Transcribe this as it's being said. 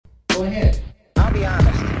Go ahead. I'll be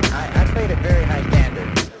honest. I played at very high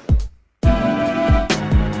standards.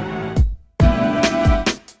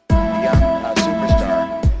 Young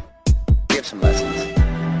superstar. Give some lessons.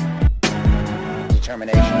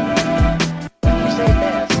 Determination. When you say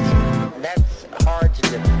best, that's hard to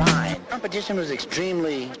define. Competition was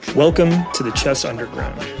extremely... Welcome to the Chess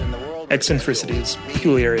Underground. Eccentricities,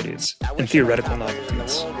 peculiarities, and theoretical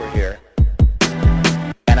novelties. Here.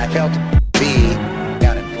 And I felt to be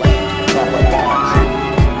down in flames from my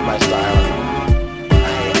balance, my style. I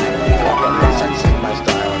felt a sense of my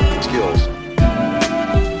style and skills.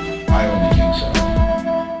 I only think so.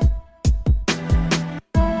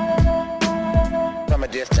 From a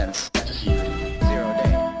distance. Zero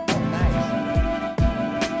day. Oh, nice.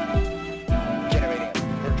 Generating a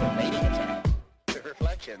virtual mating attack. The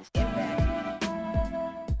reflections. Impact.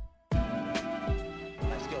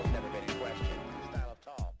 My skills never been in question. Style of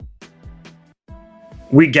tall.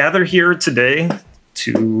 We gather here today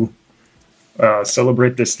to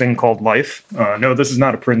celebrate this thing called life. No, this is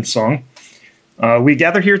not a Prince song. We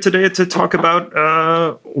gather here today to talk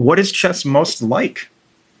about what is chess most like.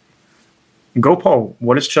 Gopal,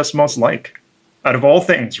 what is chess most like? Out of all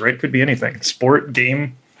things, right? Could be anything. Sport,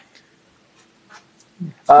 game,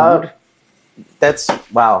 food. That's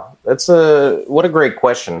what a great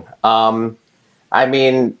question. I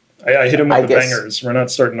mean, I hit him with I the guess- bangers. We're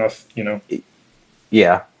not starting off,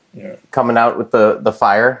 yeah, Yeah. coming out with the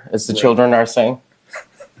fire, as the Right. children are saying.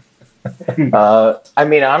 I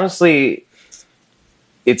mean, honestly,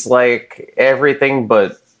 it's like everything,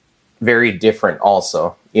 but very different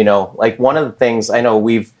also. Like one of the things I know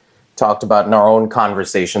we've talked about in our own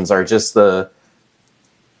conversations are just that,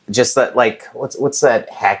 like, what's that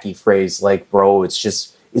hacky phrase? Like, bro, it's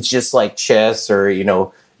just like chess, or,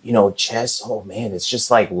 chess. Oh man, it's just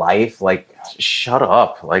like life. Like, shut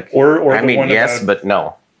up. Like, Or I the mean, one yes, about- but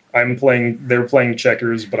no. They're playing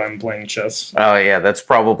checkers, but I'm playing chess. Oh yeah, that's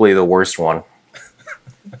probably the worst one.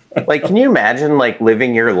 Like, can you imagine like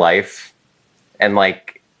living your life and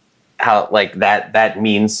like how like that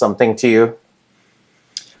means something to you?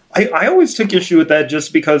 I always took issue with that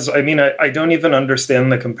just because, I mean, I don't even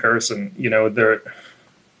understand the comparison.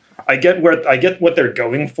 I get what they're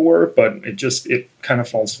going for, but it kind of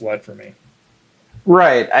falls flat for me.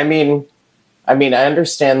 Right. I mean, I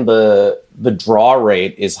understand the draw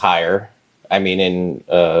rate is higher. I mean, in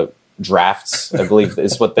drafts, I believe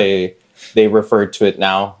is what they refer to it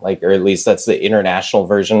now, like, or at least that's the international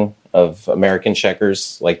version of American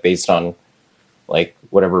checkers, like based on like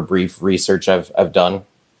whatever brief research I've done.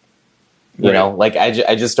 You know, like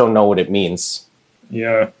I just don't know what it means.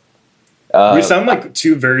 Yeah. We sound like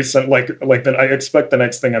two very like then I expect the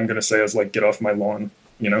next thing I'm going to say is like, get off my lawn,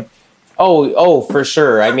 Oh, for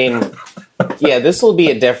sure. I mean, yeah, this will be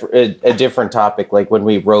a different topic, like when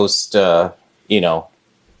we roast,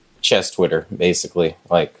 chess Twitter, basically.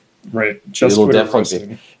 Like, Right. Chess it'll Twitter definitely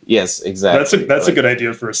roasting. yes, exactly. That's a good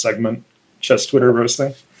idea for a segment. Chess Twitter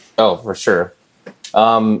roasting. Oh, for sure.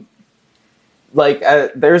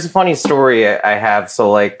 There's a funny story I have.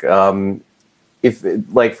 So, like, if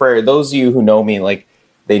like for those of you who know me, like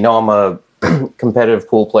they know I'm a competitive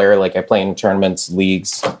pool player. Like I play in tournaments,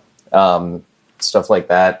 leagues, stuff like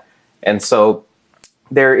that. And so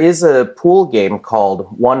there is a pool game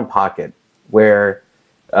called One Pocket where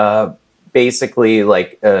basically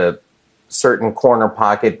like a certain corner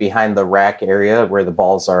pocket behind the rack area where the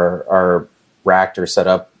balls are racked or set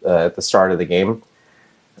up at the start of the game.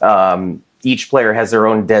 Each player has their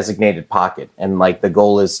own designated pocket, and like the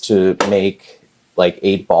goal is to make like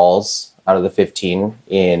 8 balls out of the 15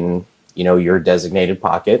 in your designated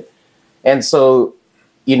pocket. And so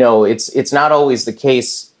it's not always the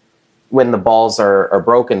case when the balls are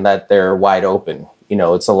broken that they're wide open.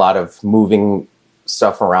 It's a lot of moving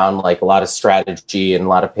stuff around, like a lot of strategy and a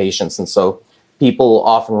lot of patience. And so people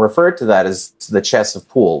often refer to that as the chess of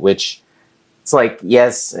pool, which it's like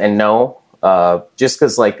yes and no. Just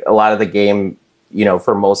because like a lot of the game,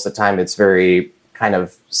 for most of the time, it's very kind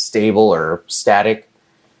of stable or static.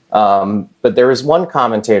 But there is one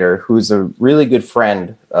commentator who's a really good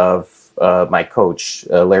friend of my coach,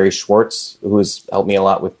 Larry Schwartz, who's helped me a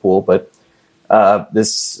lot with pool. But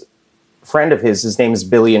this friend of his name is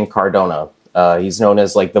Billy Cardona. He's known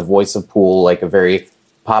as like the voice of pool, like a very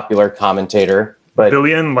popular commentator. But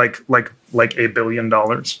Billion, like $1 billion.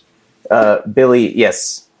 Billy,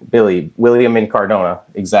 yes. Billy, William in Cardona,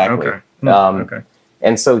 exactly. Okay. Okay.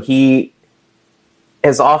 And so he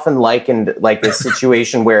has often likened like a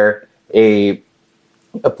situation where a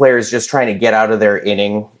player is just trying to get out of their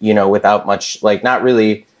inning, without much, like not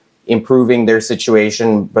really improving their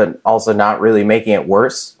situation, but also not really making it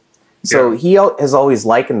worse. So he has always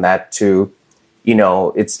likened that to, you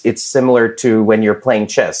know, it's similar to when you're playing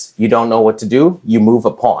chess. You don't know what to do, you move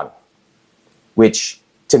a pawn, which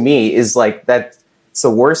to me is like that's the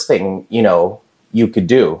worst thing, you know, you could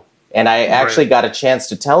do. And I actually got a chance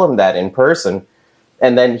to tell him that in person.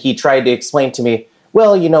 And then he tried to explain to me,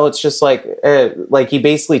 well, you know, it's just like he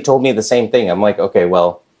basically told me the same thing. I'm like, okay,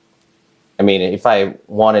 well, I mean, if I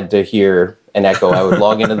wanted to hear an echo, I would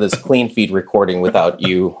log into this clean feed recording without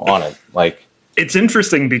you on it. Like, it's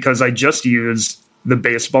interesting because I just used the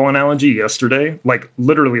baseball analogy yesterday, like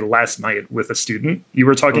literally last night with a student. You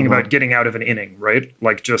were talking about getting out of an inning, right?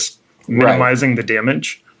 Like just minimizing the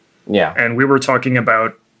damage. Yeah. And we were talking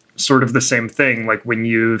about sort of the same thing, like when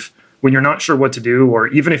you're not sure what to do, or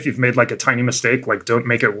even if you've made like a tiny mistake, like don't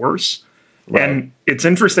make it worse. Right. And it's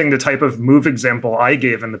interesting the type of move example I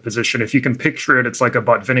gave in the position. If you can picture it, it's like a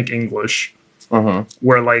Botvinnik English,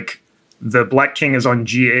 where like the black king is on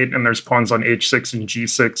g8 and there's pawns on h6 and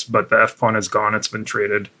g6, but the f pawn is gone, it's been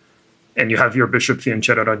traded. And you have your bishop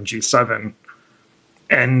fianchettoed on g7.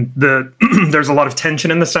 And there's a lot of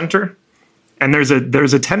tension in the center. And there's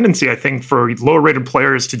a tendency, I think, for lower rated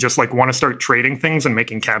players to just like want to start trading things and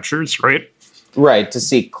making captures, right? Right, to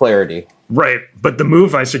seek clarity. Right. But the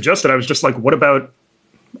move I suggested, I was just like, what about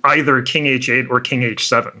either king h8 or king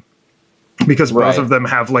h7? Because both of them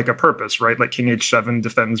have like a purpose, right? Like king h7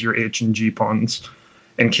 defends your h and g pawns,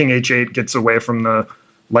 and king h8 gets away from the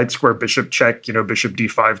light square bishop check, you know, bishop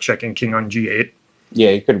d5 checking king on g8.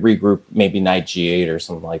 Yeah, you could regroup maybe knight g8 or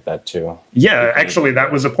something like that too. Yeah, actually,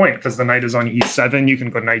 that was a point, because the knight is on e7. You can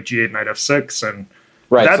go knight g8, knight f6, and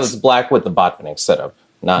right. So it's black with the Botvinnik setup,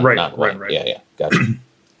 not right. Yeah, gotcha.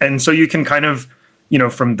 And so you can kind of, you know,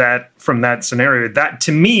 from that scenario, that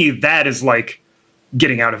to me, that is like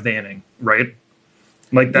getting out of the inning, right?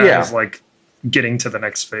 Like that is like getting to the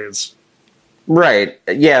next phase. Right.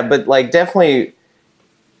 Yeah, but like definitely,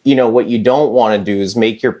 you know, what you don't want to do is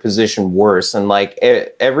make your position worse. And like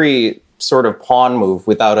every sort of pawn move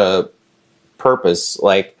without a purpose,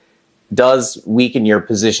 like does weaken your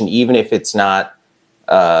position, even if it's not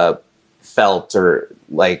felt or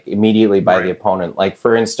like immediately by the opponent. Like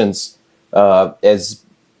for instance, as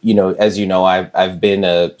you know, I've been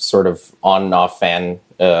a sort of on and off fan.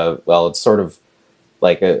 Well, it's sort of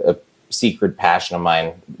like a secret passion of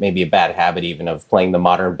mine, maybe a bad habit even, of playing the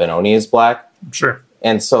modern Benoni as black. Sure.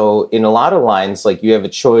 And so in a lot of lines, like you have a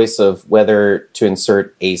choice of whether to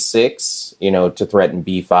insert a6, you know, to threaten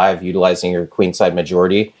b5, utilizing your queenside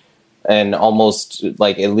majority. And almost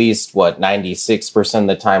like at least 96% of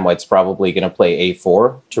the time, White's probably going to play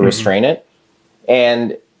a4 to restrain it.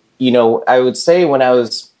 And, you know, I would say when I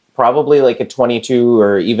was probably like a 22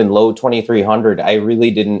 or even low 2300, I really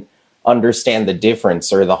didn't understand the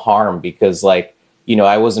difference or the harm, because like, you know,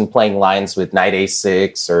 I wasn't playing lines with knight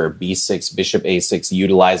a6 or b6, bishop a6,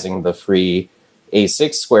 utilizing the free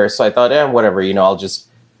a6 square. So I thought, whatever, you know, I'll just,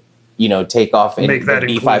 you know, take off in the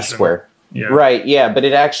b5 square. Yeah. Right, yeah, but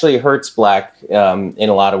it actually hurts black in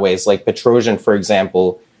a lot of ways. Like Petrosian, for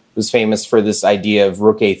example, was famous for this idea of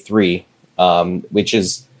rook a3, which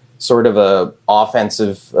is sort of a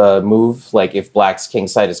offensive move, like if black's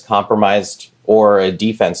kingside is compromised, or a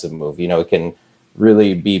defensive move. You know, it can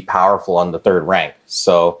really be powerful on the third rank.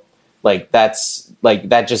 So like that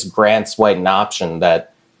just grants White an option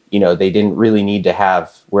that, you know, they didn't really need to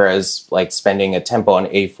have, whereas like spending a tempo on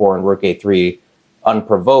a4 and rook a3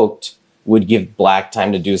 unprovoked would give black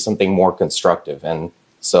time to do something more constructive. And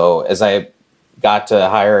so as I got to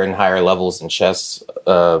higher and higher levels in chess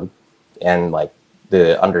and like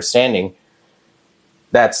the understanding,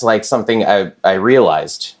 that's like something I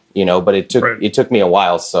realized, you know, but it took me a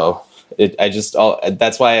while. So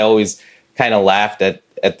that's why I always kind of laughed at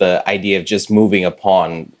the idea of just moving a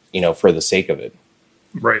pawn, you know, for the sake of it.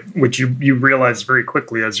 Right. Which you realize very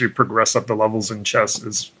quickly as you progress up the levels in chess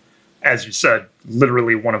is, as you said,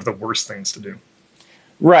 literally one of the worst things to do.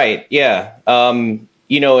 Right. Yeah.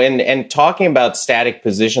 You know, and talking about static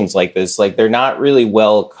positions like this, like they're not really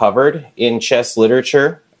well covered in chess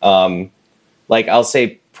literature. Like I'll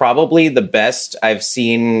say probably the best I've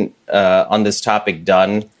seen on this topic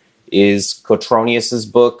done is Kotronius's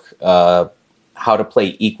book, How to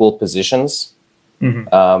Play Equal Positions.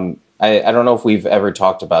 Mm-hmm. I don't know if we've ever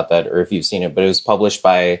talked about that or if you've seen it, but it was published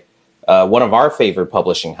by one of our favorite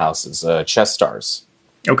publishing houses, Chess Stars.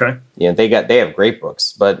 Okay. Yeah, they have great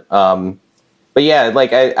books, but yeah,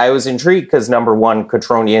 like I was intrigued because number one,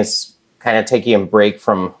 Kotronius kind of taking a break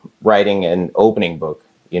from writing an opening book,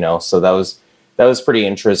 you know, so that was pretty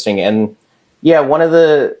interesting. And yeah, one of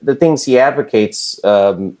the things he advocates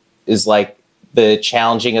is like the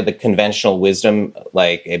challenging of the conventional wisdom,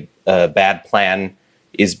 like a bad plan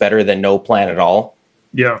is better than no plan at all.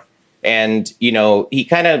 Yeah. And, you know, he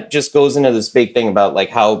kind of just goes into this big thing about like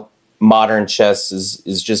how modern chess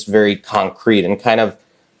is just very concrete and kind of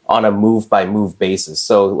on a move by move basis.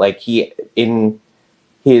 So like he, in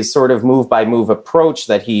his sort of move by move approach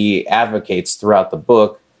that he advocates throughout the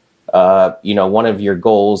book, you know, one of your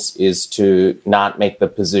goals is to not make the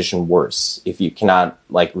position worse if you cannot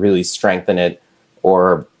like really strengthen it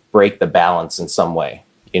or break the balance in some way,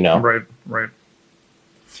 you know? Right.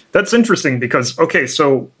 That's interesting because, okay,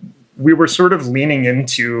 so we were sort of leaning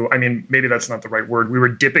into, I mean, maybe that's not the right word. We were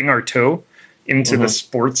dipping our toe into the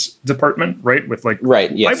sports department, right? With like,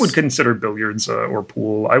 yes. I would consider billiards or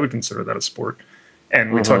pool. I would consider that a sport.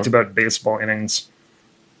 And we talked about baseball innings.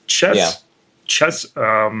 Chess,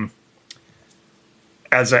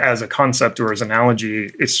 as a concept or as an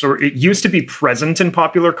analogy, it used to be present in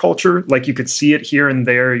popular culture. Like you could see it here and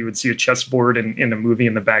there. You would see a chessboard in a movie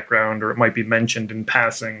in the background, or it might be mentioned in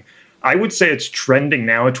passing. I would say it's trending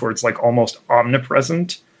now towards like almost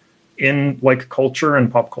omnipresent in like culture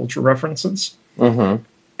and pop culture references.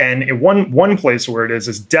 And one place where it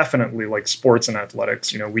is definitely like sports and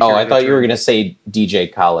athletics. You know, I thought you were going to say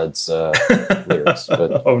DJ Khaled's lyrics.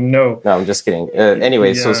 But oh no, I'm just kidding.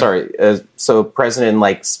 Anyway, so sorry. So present in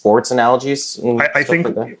like sports analogies. I think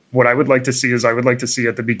what I would like to see is I would like to see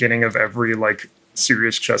at the beginning of every like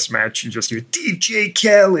serious chess match, you just hear DJ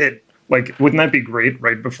Khaled. Like, wouldn't that be great?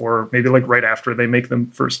 Right before, maybe like right after they make the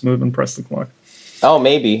first move and press the clock. Oh,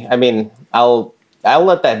 maybe. I mean, I'll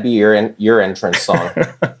let that be your entrance song.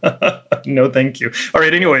 No, thank you. All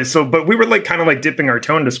right. Anyway, but we were like kind of like dipping our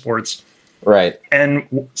toe into sports, right?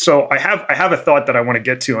 And so I have a thought that I want to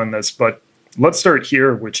get to on this, but let's start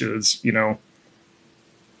here, which is, you know,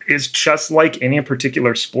 is chess like any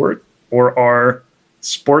particular sport, or are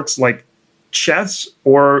sports like chess,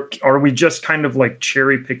 or are we just kind of like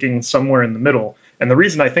cherry picking somewhere in the middle? And the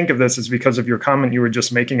reason I think of this is because of your comment you were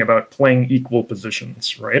just making about playing equal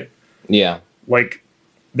positions, right? Yeah. Like,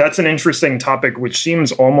 that's an interesting topic, which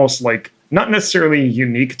seems almost like not necessarily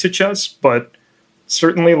unique to chess, but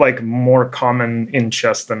certainly like more common in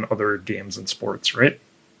chess than other games and sports, right?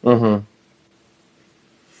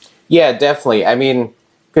 Yeah, definitely. I mean,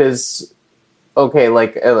 because, okay,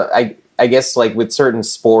 like, I guess like with certain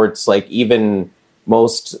sports, like even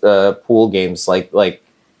most pool games, like,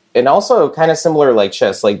 and also kind of similar like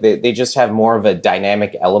chess, like they just have more of a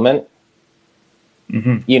dynamic element.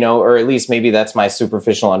 You know, or at least maybe that's my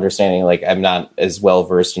superficial understanding. Like, I'm not as well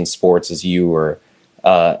versed in sports as you or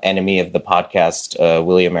enemy of the podcast,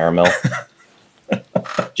 William Aramil.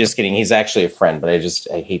 Just kidding. He's actually a friend, but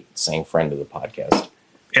I hate saying friend of the podcast.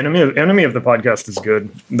 Enemy of the podcast is good.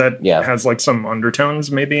 That has like some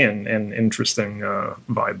undertones maybe and interesting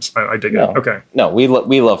vibes. I dig it. Okay. No, we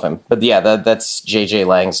love him. But yeah, that's JJ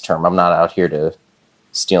Lang's term. I'm not out here to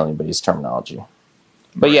steal anybody's terminology.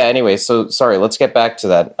 But yeah, anyway, so sorry, let's get back to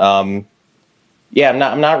that. Yeah,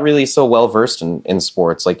 I'm not really so well versed in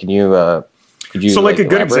sports. Like, could you so like a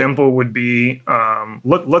good elaborate? example would be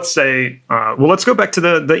let's say let's go back to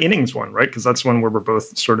the innings one, right? Because that's one where we're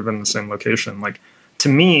both sort of in the same location. Like, to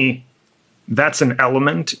me, that's an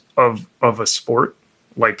element of a sport.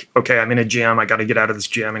 Like, okay, I'm in a jam, I got to get out of this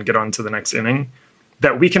jam and get on to the next inning,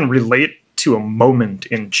 that we can relate to a moment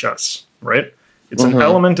in chess, right? It's an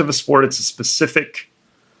element of a sport. It's a specific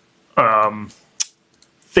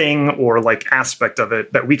thing or like aspect of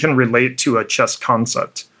it that we can relate to a chess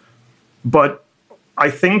concept. But I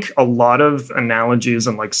think a lot of analogies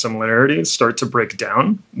and like similarities start to break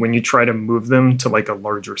down when you try to move them to like a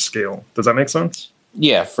larger scale. Does that make sense?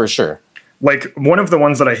 Yeah, for sure. Like, one of the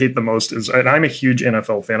ones that I hate the most is, and I'm a huge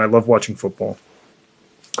NFL fan, I love watching football.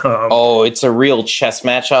 It's a real chess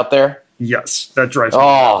match out there? Yes, that drives me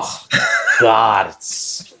nuts. God,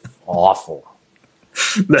 it's awful.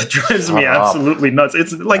 That drives me absolutely nuts.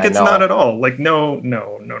 It's like, it's not at all. Like, no.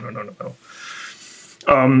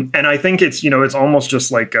 And I think it's, you know, it's almost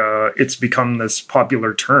just like it's become this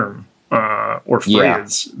popular term or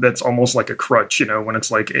phrase that's almost like a crutch, you know, when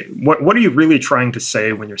it's like, what are you really trying to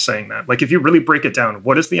say when you're saying that? Like, if you really break it down,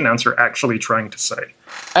 what is the announcer actually trying to say?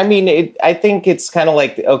 I mean, I think it's kind of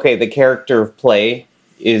like, okay, the character of play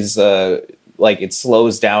is like it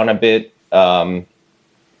slows down a bit.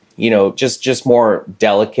 You know, just more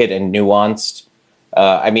delicate and nuanced.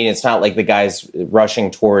 I mean, it's not like the guy's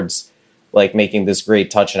rushing towards like making this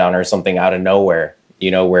great touchdown or something out of nowhere,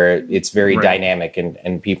 you know, where it's very dynamic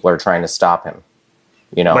and people are trying to stop him,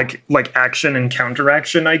 you know, like action and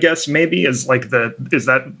counteraction, I guess maybe is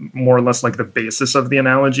that more or less like the basis of the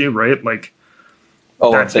analogy, right? Like,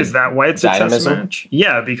 is that why it's dynamism? A chess match?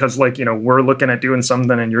 Yeah, because like, you know, we're looking at doing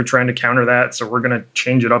something and you're trying to counter that, so we're going to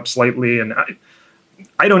change it up slightly. And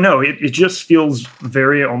I don't know. It just feels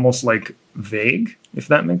very almost like vague, if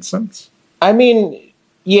that makes sense. I mean,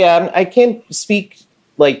 yeah, I can't speak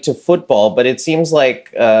like to football, but it seems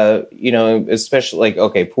like especially like,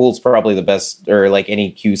 okay, pool's probably the best, or like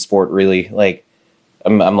any cue sport really. Like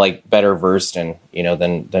I'm like better versed in,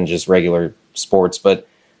 than just regular sports, but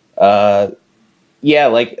yeah,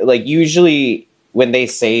 like usually when they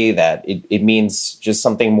say that, it means just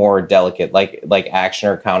something more delicate, like action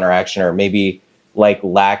or counteraction, or maybe like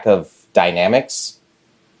lack of dynamics.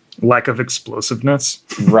 Lack of explosiveness.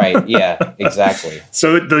 Right. Yeah, exactly.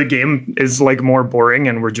 So the game is like more boring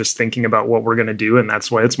and we're just thinking about what we're going to do. And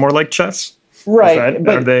that's why it's more like chess. Right.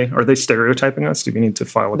 But are they stereotyping us? Do we need to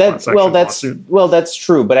file a class action lawsuit? Well, that's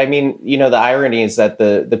true. But I mean, the irony is that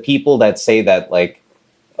the people that say that, like,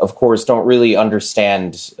 of course, don't really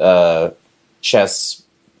understand chess,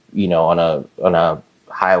 on a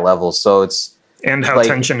high level. So it's, and how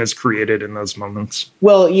tension is created in those moments.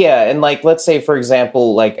 Well, yeah, and like, let's say, for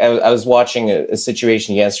example, like I was watching a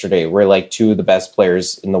situation yesterday where like two of the best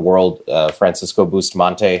players in the world, Francisco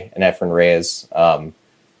Bustamante and Efren Reyes,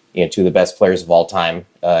 two of the best players of all time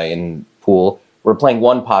in pool, were playing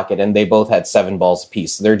one pocket, and they both had 7 balls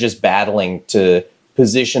apiece. So they're just battling to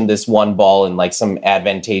position this one ball in like some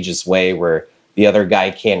advantageous way where the other guy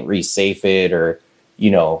can't resafe it, or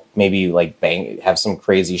maybe like have some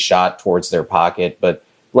crazy shot towards their pocket. But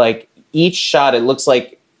like each shot, it looks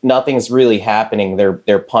like nothing's really happening.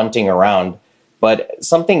 They're punting around, but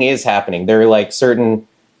something is happening. There are like certain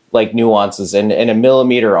like nuances, and a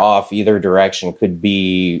millimeter off either direction could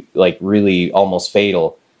be like really almost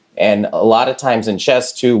fatal. And a lot of times in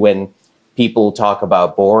chess too, when people talk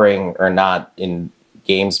about boring or not in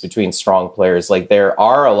games between strong players, like there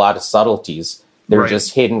are a lot of subtleties. They're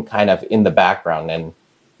just hidden kind of in the background, and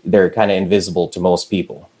they're kind of invisible to most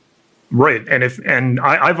people. Right. And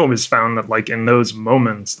I've always found that like in those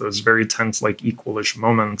moments, those very tense, like equalish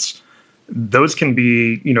moments, those can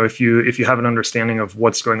be, if you have an understanding of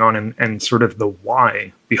what's going on and sort of the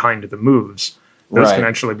why behind the moves, those can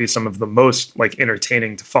actually be some of the most like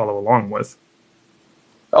entertaining to follow along with.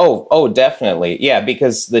 Oh, definitely. Yeah,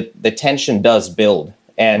 because the tension does build.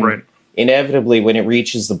 And inevitably when it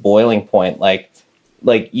reaches the boiling point, like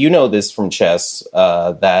this from chess,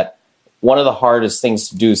 that one of the hardest things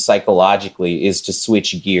to do psychologically is to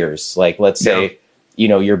switch gears. Like, let's say,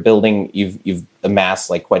 you're building, you've amassed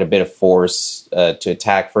like quite a bit of force to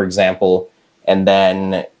attack, for example, and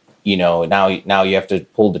then now you have to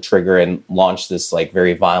pull the trigger and launch this like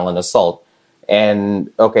very violent assault.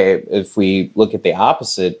 And okay, if we look at the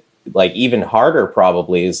opposite, like even harder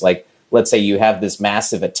probably is like, let's say you have this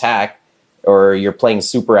massive attack, or you're playing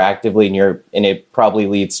super actively, and it probably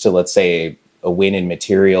leads to, let's say, a win in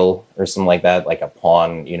material or something like that, like a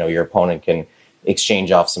pawn. Your opponent can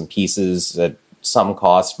exchange off some pieces at some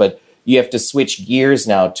cost, but you have to switch gears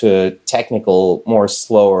now to a technical, more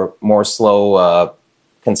slow,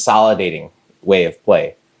 consolidating way of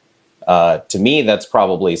play. To me, that's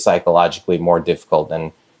probably psychologically more difficult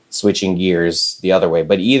than switching gears the other way.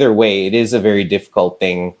 But either way, it is a very difficult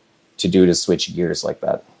thing to do, to switch gears like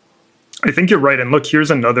that. I think you're right. And look,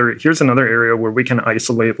 here's another area where we can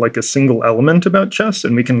isolate like a single element about chess,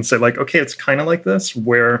 and we can say like, okay, it's kind of like this,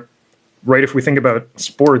 where, right, if we think about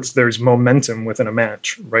sports, there's momentum within a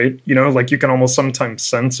match, right? Like you can almost sometimes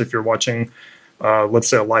sense if you're watching, let's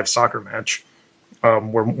say, a live soccer match,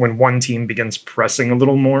 when one team begins pressing a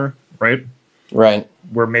little more, right? Right.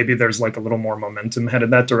 Where maybe there's like a little more momentum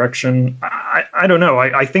headed that direction. I don't know.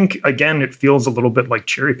 I think, again, it feels a little bit like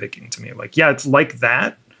cherry picking to me. Like, yeah, it's like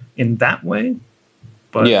that in that way.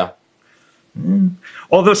 But yeah.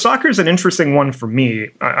 Although soccer is an interesting one for me.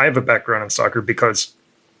 I have a background in soccer because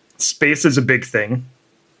space is a big thing,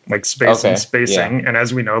 like space and spacing. Yeah. And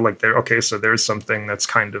as we know, like so there's something that's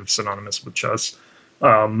kind of synonymous with chess.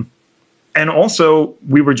 And also,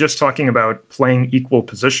 we were just talking about playing equal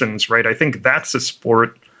positions, right? I think that's a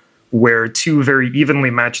sport where two very evenly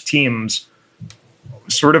matched teams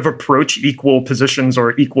sort of approach equal positions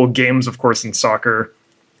or equal games, of course, in soccer,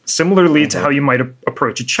 similarly to how you might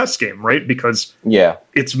approach a chess game, right? Because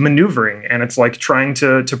it's maneuvering, and it's like trying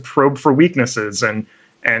to probe for weaknesses,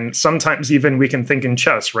 and sometimes even we can think in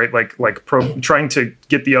chess, right? Like trying to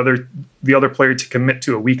get the other player to commit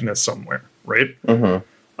to a weakness somewhere, right? Mm-hmm.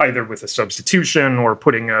 Either with a substitution or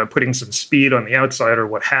putting some speed on the outside or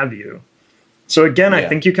what have you. So again, I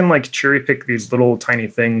think you can like cherry pick these little tiny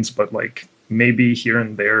things, but like maybe here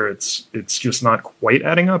and there, it's just not quite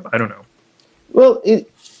adding up. I don't know. Well,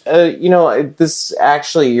 this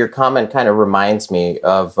actually, your comment kind of reminds me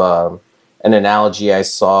of an analogy I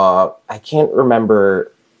saw. I can't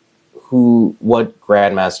remember what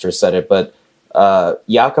grandmaster said it, but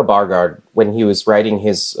Jakob Argard, when he was writing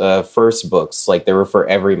his first books, like they were for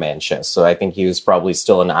everyman chess. So I think he was probably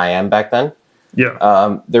still an IM back then.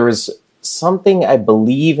 Yeah. There was something, I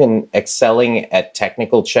believe, in Excelling at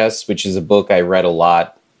Technical Chess, which is a book I read a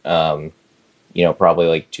lot, probably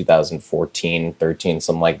like 2014, 13,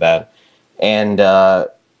 something like that. And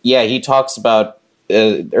he talks about,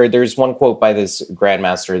 or there's one quote by this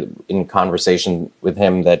grandmaster in conversation with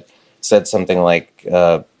him that said something like,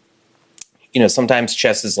 sometimes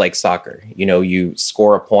chess is like soccer. You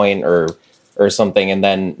score a point or something, and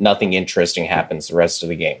then nothing interesting happens the rest of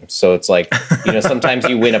the game. So it's like, sometimes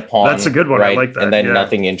you win a pawn. That's a good one. Right? I like that. And then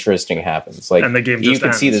nothing interesting happens. Like, and the game you just could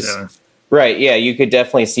ends, see this. Yeah. Right. Yeah. You could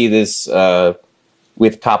definitely see this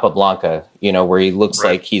with Capablanca, where he looks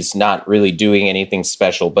like he's not really doing anything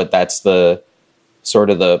special, but that's the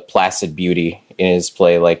sort of the placid beauty in his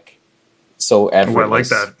play. Like, so effortless. I like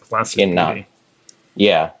that. Placid beauty.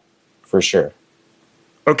 Yeah, for sure.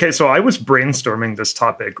 Okay, so I was brainstorming this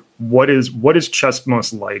topic. What is chess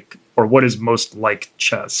most like, or what is most like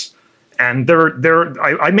chess? And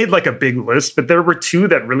I made like a big list, but there were two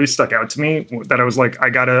that really stuck out to me that I was like, I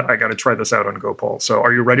gotta try this out on Gopal. So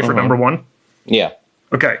are you ready for number one? Yeah.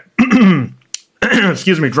 Okay.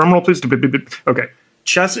 Excuse me, drum roll, please. Okay.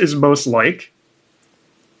 Chess is most like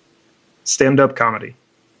stand-up comedy.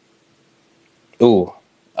 Ooh.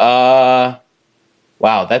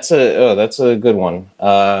 Wow, that's a good one.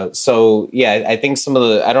 So yeah, I think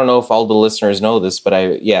I don't know if all the listeners know this, but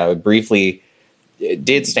I briefly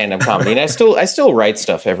did stand-up comedy, and I still write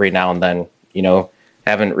stuff every now and then.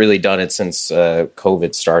 Haven't really done it since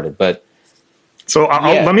COVID started, but. So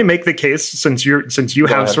let me make the case, since you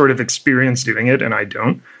have sort of experience doing it and I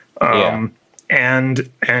don't. And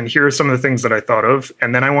here are some of the things that I thought of,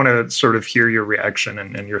 and then I want to sort of hear your reaction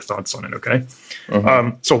and your thoughts on it. Okay.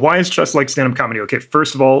 Mm-hmm. So why is chess like stand-up comedy? Okay.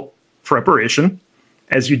 First of all, preparation,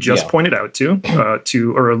 as you just pointed out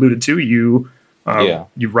or alluded to, you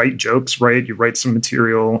write jokes, right? You write some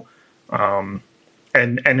material, and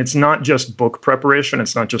it's not just book preparation.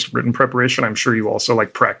 It's not just written preparation. I'm sure you also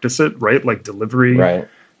like practice it, right? Like delivery, right?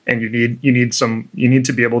 And you need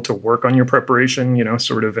to be able to work on your preparation,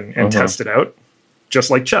 sort of and test it out, just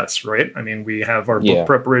like chess, right? I mean, we have our book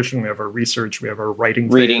preparation, we have our research, we have our writing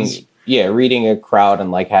phase. Reading a crowd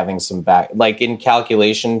and like having some like in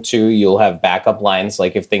calculation too, you'll have backup lines,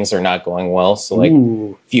 like if things are not going well. So like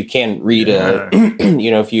if you can't read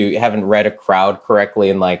if you haven't read a crowd correctly,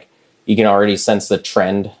 and like you can already sense the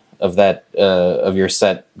trend of that of your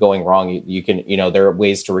set going wrong, you can there are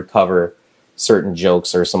ways to recover certain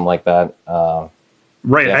jokes or something like that.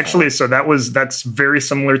 Right. Definitely. Actually, so that's very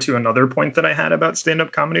similar to another point that I had about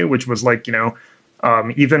stand-up comedy, which was like,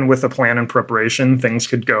 even with a plan and preparation, things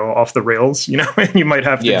could go off the rails, and you might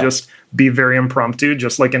have to just be very impromptu,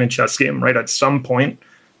 just like in a chess game, right? At some point,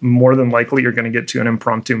 more than likely, you're going to get to an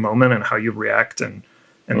impromptu moment, and how you react and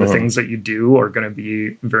the things that you do are going to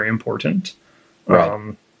be very important.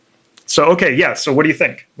 Right. So what do you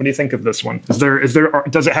think? What do you think of this one?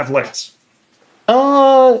 Does it have legs?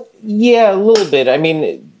 Yeah, a little bit. I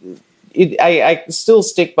mean, I still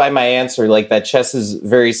stick by my answer, like that chess is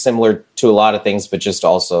very similar to a lot of things, but just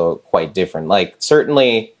also quite different. Like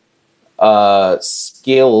certainly,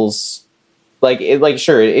 skills,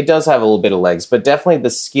 sure, it does have a little bit of legs, but definitely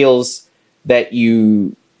the skills that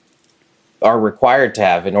you are required to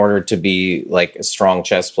have in order to be like a strong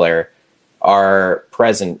chess player are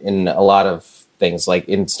present in a lot of things, like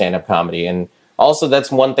in stand-up comedy. And also,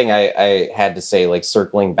 that's one thing I had to say, like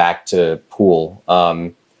circling back to pool.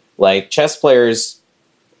 Like chess players,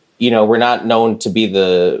 we're not known to be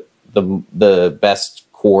the best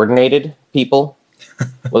coordinated people.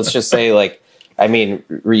 Let's just say, like my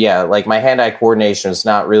hand-eye coordination is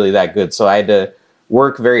not really that good. So I had to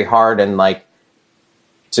work very hard and like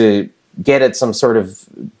to get at some sort of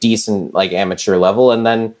decent like amateur level, and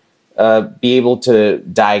then be able to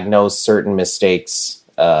diagnose certain mistakes.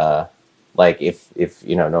 Like if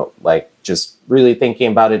just really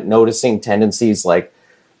thinking about it, noticing tendencies, like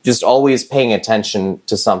just always paying attention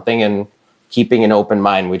to something and keeping an open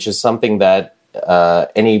mind, which is something that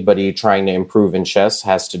anybody trying to improve in chess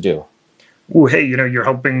has to do. Oh, hey, you're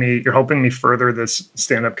helping me further this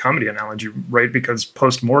stand-up comedy analogy, right? Because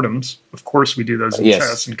post-mortems, of course, we do those in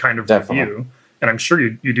chess and kind of review. And I'm sure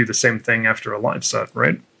you do the same thing after a live set,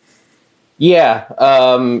 right? Yeah.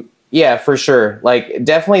 Yeah, for sure. Like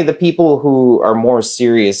definitely the people who are more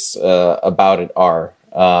serious about it are,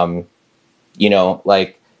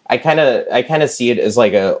 like I kind of see it as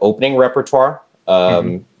like a opening repertoire.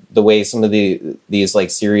 The way some of these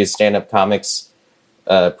like serious stand-up comics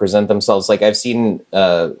present themselves. Like I've seen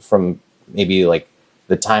from maybe like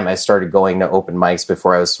the time I started going to open mics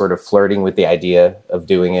before I was sort of flirting with the idea of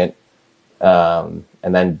doing it.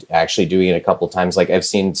 And then actually doing it a couple times. Like I've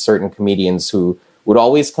seen certain comedians who would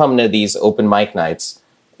always come to these open mic nights,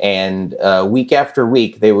 and week after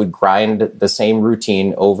week, they would grind the same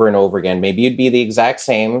routine over and over again. Maybe it'd be the exact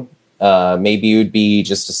same. Maybe it would be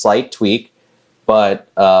just a slight tweak, but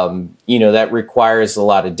that requires a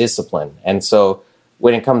lot of discipline. And so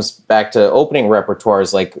when it comes back to opening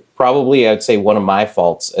repertoires, like probably I'd say one of my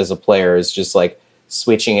faults as a player is just like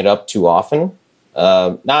switching it up too often.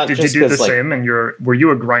 Did you do the same were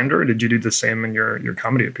you a grinder, or did you do the same in your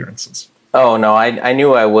comedy appearances? Oh no, I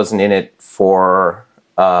knew I wasn't in it for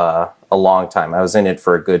a long time. I was in it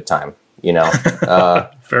for a good time,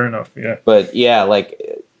 Fair enough, yeah. But yeah,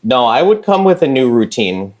 no, I would come with a new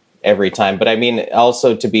routine every time. But I mean,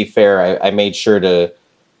 also to be fair, I made sure to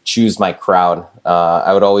choose my crowd.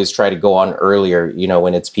 I would always try to go on earlier,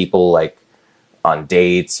 when it's people like on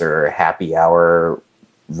dates or happy hour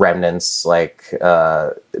remnants,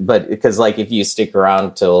 but because if you stick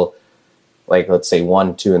around till let's say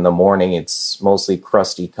 1, 2 in the morning, it's mostly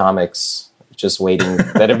crusty comics just waiting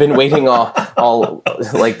that have been waiting all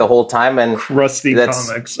the whole time, and crusty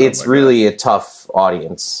comics. It's really a tough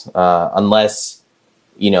audience unless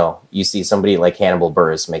you see somebody like Hannibal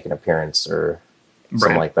Buress make an appearance or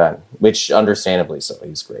something like that, which understandably so.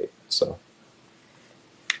 He's great.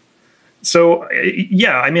 So,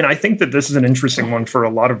 yeah, I mean, I think that this is an interesting one for a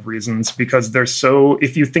lot of reasons, because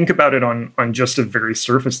if you think about it on just a very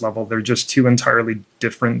surface level, they're just two entirely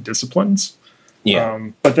different disciplines. Yeah.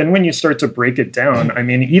 But then when you start to break it down, I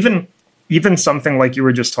mean, even something like you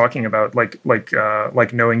were just talking about, like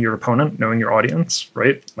knowing your opponent, knowing your audience,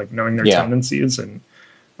 right? Like knowing their tendencies, and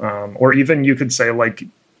or even you could say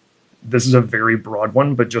this is a very broad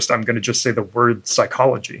one, but I'm going to just say the word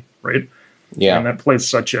psychology, right? Yeah, and that plays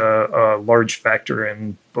such a large factor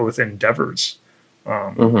in both endeavors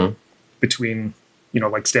between,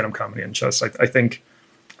 stand-up comedy and chess. I think,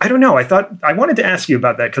 I don't know. I wanted to ask you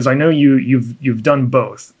about that because I know you've done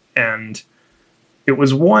both, and it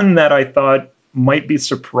was one that I thought might be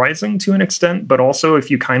surprising to an extent, but also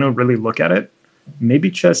if you kind of really look at it,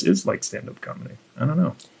 maybe chess is like stand-up comedy. I don't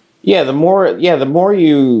know. Yeah, the more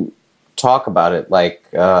you talk about it,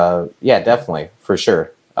 definitely, for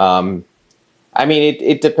sure. I mean,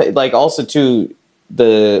 it depends. Also, too,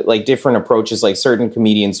 the different approaches. Certain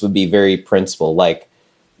comedians would be very principled.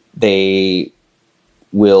 They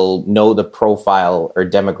will know the profile or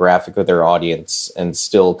demographic of their audience and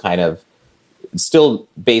still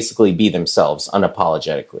basically be themselves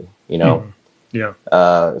unapologetically. Yeah.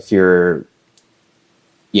 If you're,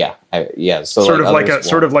 So sort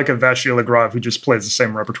of like a Vassily Lagrave who just plays the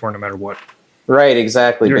same repertoire no matter what. Right,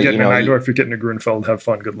 exactly. You're getting a Nydorf, you're getting a Grunfeld, have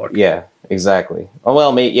fun, good luck. Yeah, exactly. Oh,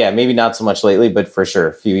 well, maybe not so much lately, but for sure,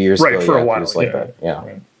 a few years ago. Right, for a while. That. Yeah.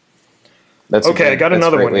 Right. That's okay, I got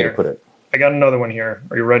another one way here. To put it. I got another one here.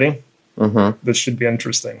 Are you ready? Mm-hmm. This should be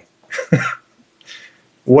interesting.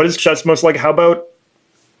 What is chess most like? How about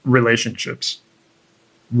relationships?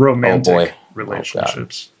 Romantic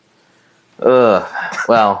relationships. Well,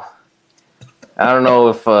 I don't know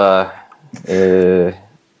if...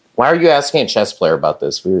 why are you asking a chess player about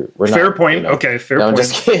this? We're fair not, point. Okay, fair point. I'm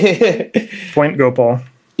just kidding. Point, Gopal.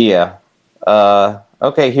 Yeah.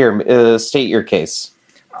 Okay, here, state your case.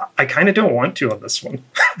 I kind of don't want to on this one.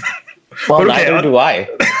 Well, neither do I.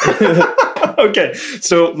 Okay,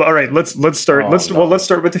 so all right, let's start. Let's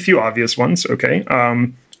start with a few obvious ones. Okay,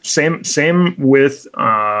 same with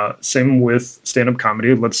stand-up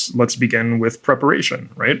comedy. Let's begin with preparation,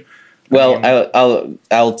 right? Well,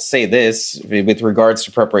 I'll say this with regards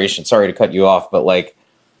to preparation. Sorry to cut you off, but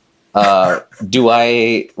do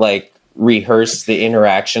I rehearse the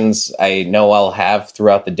interactions I know I'll have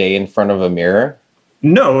throughout the day in front of a mirror?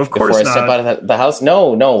 No, of course not. Before I step out of the house?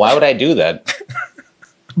 No. Why would I do that?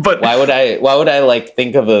 But why would I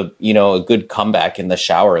think of a good comeback in the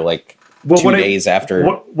shower 2 days after?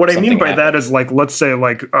 What I mean by that is let's say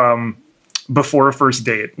before a first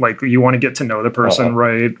date, you want to get to know the person,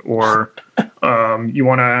 right? Or you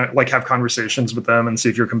want to have conversations with them and see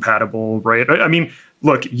if you're compatible, right? I mean,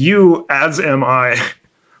 look, you, as am I,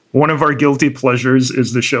 one of our guilty pleasures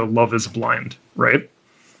is the show Love is Blind, right?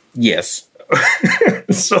 Yes.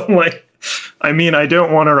 So I mean, I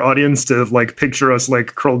don't want our audience to picture us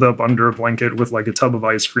curled up under a blanket with a tub of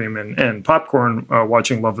ice cream and popcorn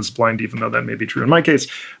watching Love is Blind, even though that may be true in my case.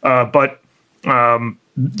 But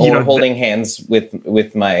holding hands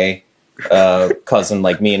with my cousin,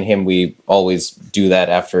 me and him, we always do that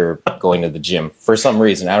after going to the gym for some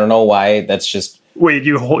reason. I don't know why. That's just wait.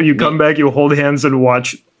 You come back, you hold hands and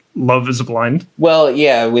watch Love is Blind. Well,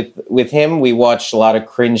 yeah, with him, we watched a lot of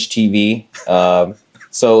cringe TV.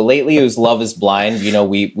 So lately it was Love is Blind. You know,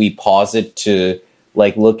 we pause it to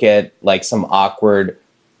like look at like some awkward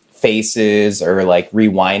faces or like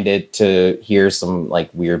rewind it to hear some like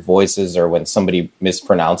weird voices or when somebody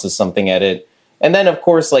mispronounces something at it. And then, of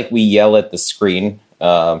course, like we yell at the screen,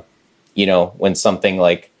 you know, when something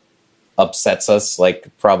like upsets us, like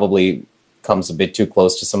probably comes a bit too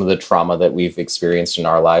close to some of the trauma that we've experienced in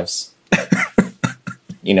our lives.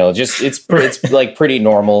 You know, just it's like pretty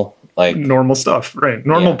normal, like normal stuff, right?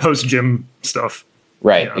 Normal post-gym stuff.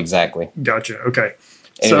 Right, Yeah. exactly. Gotcha. Okay.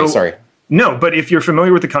 Anyway, sorry. No, but if you're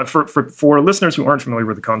familiar with the for listeners who aren't familiar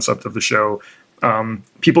with the concept of the show,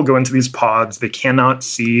 people go into these pods. They cannot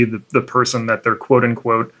see the person that they're quote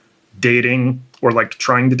unquote dating or like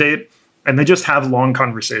trying to date, and they just have long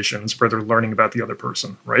conversations where they're learning about the other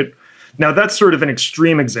person, right? Now that's sort of an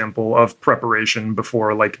extreme example of preparation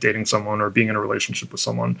before like dating someone or being in a relationship with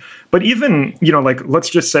someone. But even, you know, like let's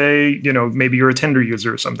just say, you know, maybe you're a Tinder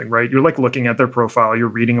user or something, right? You're like looking at their profile, you're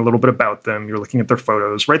reading a little bit about them, you're looking at their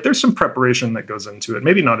photos, right? There's some preparation that goes into it.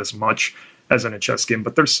 Maybe not as much as in a chess game,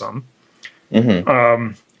 but there's some.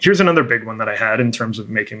 Mm-hmm. Here's another big one that I had in terms of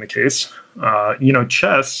making the case. You know,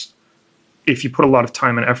 chess, if you put a lot of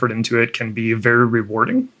time and effort into it, can be very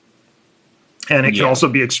rewarding. And it can also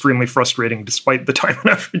be extremely frustrating despite the time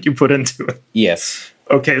and effort you put into it. Yes.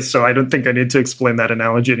 Okay, so I don't think I need to explain that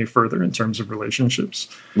analogy any further in terms of relationships.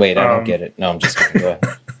 Wait, I don't get it. No, I'm just kidding. Go ahead.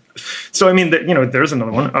 So, I mean, you know, there's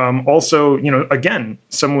another one. Also, you know, again,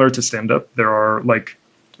 similar to stand-up, there are like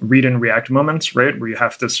read and react moments, right? Where you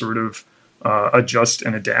have to sort of adjust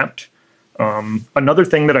and adapt. Another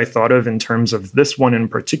thing that I thought of in terms of this one in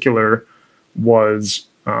particular was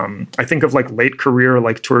I think of like late career,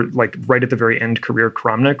 like right at the very end career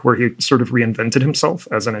Kramnik, where he sort of reinvented himself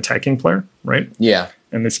as an attacking player, right? Yeah.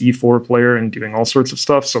 And this E4 player and doing all sorts of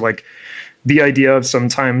stuff. So like the idea of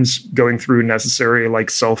sometimes going through necessary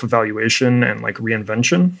like self-evaluation and like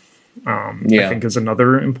reinvention, I think is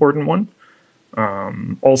another important one.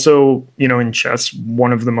 Also, you know, in chess,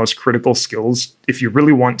 one of the most critical skills, if you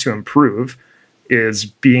really want to improve, is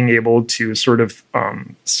being able to sort of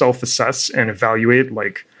self-assess and evaluate,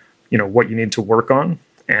 like, you know, what you need to work on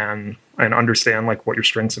and understand like what your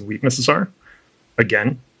strengths and weaknesses are.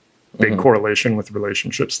 Again, big correlation with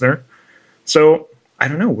relationships there. So I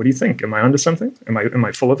don't know. What do you think? Am I onto something? Am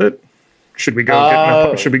I full of it? Should we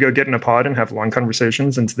go get in a pod and have long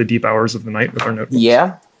conversations into the deep hours of the night with our notebooks?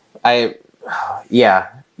 Yeah,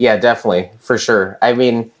 definitely, for sure. I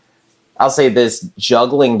mean, I'll say this: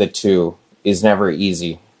 juggling the two is never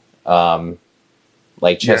easy.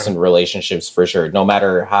 Like chess and relationships, for sure. No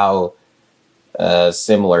matter how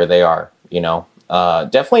similar they are, you know.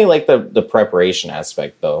 Definitely like the preparation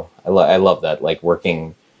aspect, though. I love that, like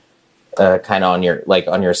working kind of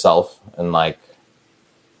on yourself and like,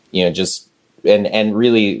 you know, just and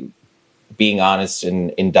really being honest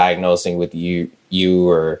in diagnosing with you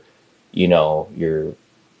or, you know, your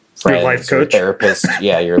friends, your life coach, your therapist,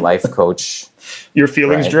 your life coach, your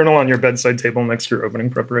feelings journal on your bedside table next to your opening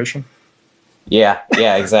preparation. Yeah,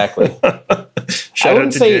 exactly. Shout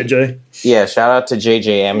out to JJ. Yeah, shout out to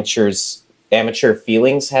JJ, amateur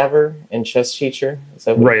feelings haver and chess teacher. Is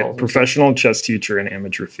that what right? Professional chess teacher and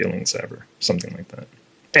amateur feelings haver, something like that.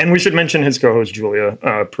 And we should mention his co-host Julia,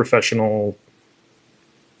 professional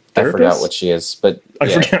therapist? I forgot what she is, but I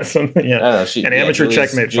forgot something. Yeah, I don't know, an amateur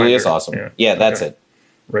checkmate. Julia's awesome. Yeah, that's it.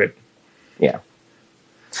 Right. Yeah.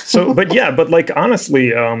 So, but like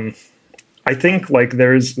honestly, I think like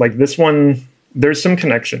there's like this one. There's some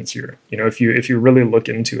connections here. You know, if you really look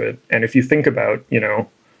into it, and if you think about, you know,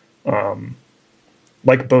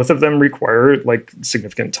 like both of them require like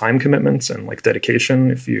significant time commitments and like dedication.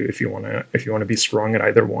 If you want to be strong at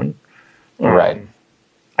either one, right?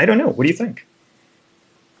 I don't know. What do you think?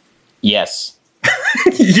 Yes.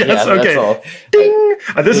 Yes. Okay. Ding.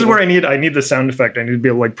 This is where I need the sound effect. I need to be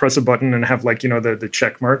able to like press a button and have like, you know, the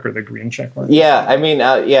check mark or the green check mark. Yeah. I mean,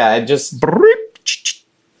 I just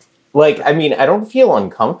like, I mean, I don't feel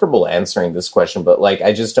uncomfortable answering this question, but like,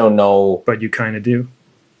 I just don't know. But you kind of do.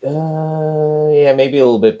 Yeah, maybe a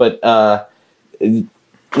little bit, but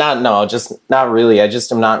just not really. I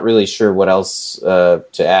just am not really sure what else to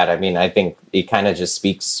add. I mean, I think it kind of just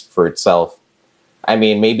speaks for itself. I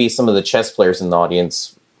mean, maybe some of the chess players in the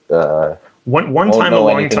audience one time a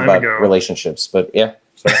long time ago, relationships, but yeah.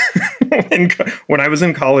 When I was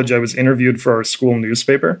in college, I was interviewed for our school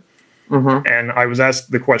newspaper, and I was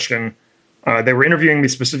asked the question. They were interviewing me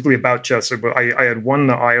specifically about chess, but I had won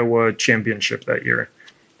the Iowa championship that year.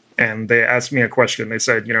 And they asked me a question. They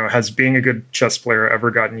said, you know, has being a good chess player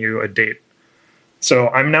ever gotten you a date? So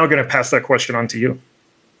I'm now going to pass that question on to you.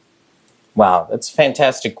 Wow, that's a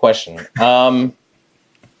fantastic question. Let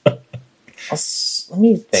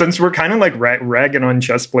me think. Since we're kind of like ragging on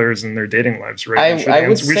chess players and their dating lives, right?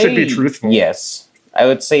 We should be truthful. Yes. I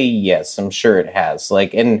would say yes. I'm sure it has.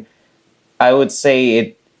 Like, and I would say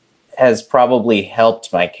it has probably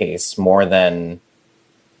helped my case more than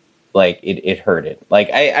like it hurt it. Like,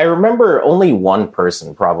 I remember only one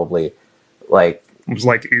person probably like it was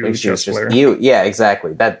like you, chess player. You, yeah,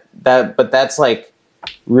 exactly. But that's like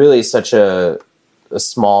really such a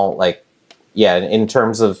small, like, yeah, in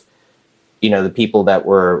terms of, you know, the people that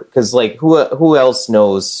were, because like who else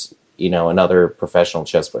knows, you know, another professional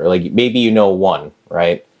chess player? Like maybe you know one,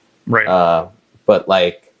 right? Right. But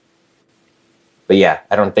yeah,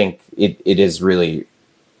 I don't think it is really.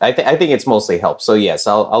 I think it's mostly helped. So yes,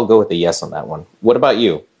 I'll go with a yes on that one. What about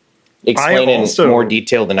you? Explain in more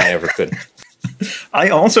detail than I ever could. I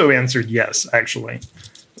also answered yes, actually.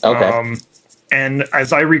 Okay. And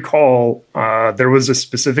as I recall, there was a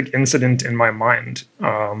specific incident in my mind.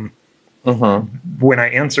 When I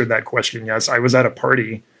answered that question, yes, I was at a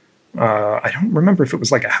party. I don't remember if it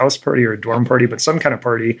was like a house party or a dorm party, but some kind of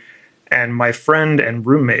party. And my friend and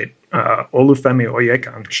roommate, Olufemi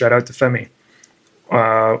Oyekan, shout out to Femi,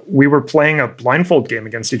 we were playing a blindfold game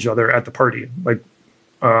against each other at the party. Like,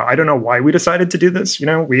 I don't know why we decided to do this. You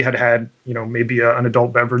know, we had, you know, maybe an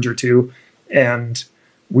adult beverage or two, and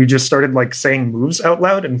we just started like saying moves out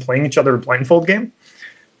loud and playing each other a blindfold game.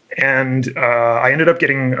 And I ended up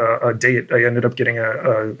getting a date. I ended up getting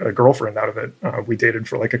a girlfriend out of it. We dated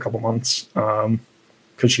for like a couple months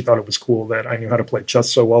because she thought it was cool that I knew how to play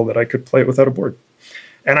chess so well that I could play it without a board.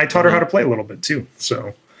 And I taught her how to play a little bit too.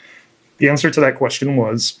 So the answer to that question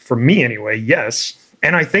was, for me anyway, yes.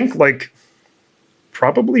 And I think like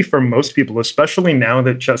probably for most people, especially now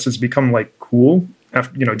that chess has become like cool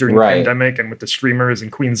after, you know, during the pandemic and with the streamers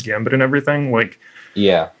and Queen's Gambit and everything, like,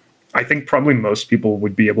 yeah. I think probably most people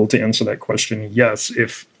would be able to answer that question yes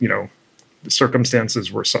if, you know, the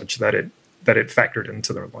circumstances were such that it factored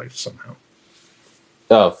into their life somehow.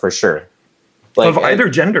 Oh, for sure. Like, of either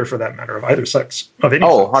gender, for that matter, of either sex, of any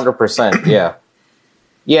sex. 100%, yeah.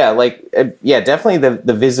 Yeah, like, yeah, definitely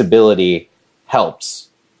the visibility helps.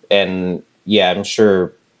 And, yeah, I'm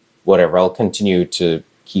sure, whatever, I'll continue to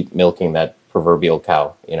keep milking that proverbial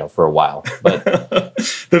cow, you know, for a while. But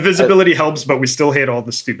the visibility helps, but we still hate all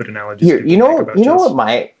the stupid analogies. You know what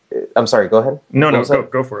I'm sorry, go ahead. No,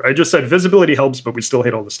 go for it. I just said visibility helps, but we still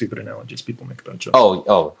hate all the stupid analogies people make about chess.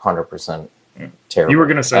 Oh, 100%. Yeah. Terrible. You were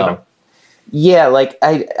going to say that? Yeah, like,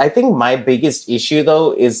 I think my biggest issue,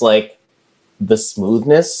 though, is, like, the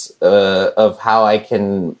smoothness of how I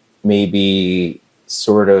can maybe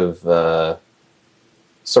sort of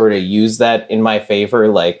use that in my favor,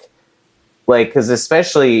 like, because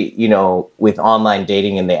especially, you know, with online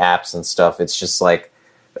dating and the apps and stuff, it's just like,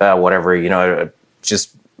 whatever, you know,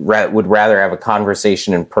 just would rather have a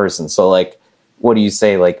conversation in person. So, like, what do you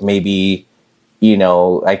say? Like, maybe, you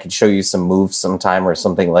know, I could show you some moves sometime or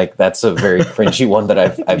something. Like, that's a very cringy one that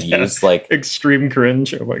I've used. Like, extreme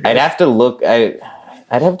cringe. Oh my God. I'd have to look at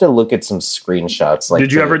some screenshots. Like,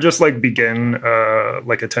 did you ever just like begin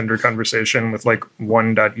like a Tinder conversation with like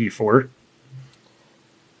 1.e4?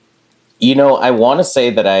 You know, I want to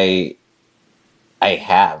say that I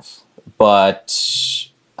have, but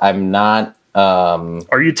I'm not.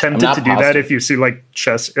 Are you tempted to do that if you see like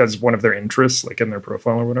chess as one of their interests, like in their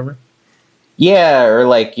profile or whatever? Yeah, or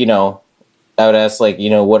like, you know, I would ask like,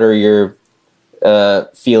 you know, what are your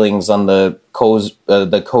feelings on the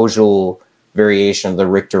causal variation of the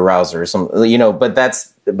Richter-Rouser or something, you know? But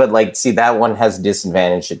like, see, that one has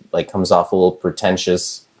disadvantage. It like comes off a little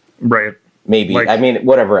pretentious, right? Maybe. Like, I mean,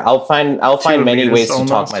 whatever. I'll find many ways to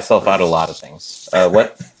talk myself out of a lot of things.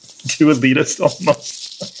 What? Too elitist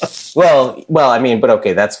almost. well, I mean, but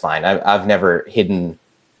okay, that's fine. I've never hidden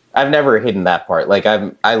that part. Like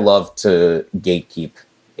I love to gatekeep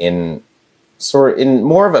in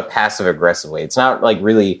more of a passive aggressive way. It's not like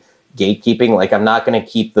really gatekeeping. Like I'm not going to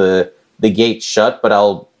keep the gate shut, but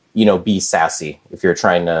I'll, you know, be sassy if you're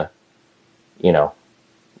trying to, you know,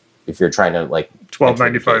 like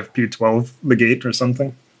 1295 P12 the gate or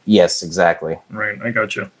something. Yes, exactly. Right, I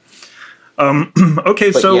got you.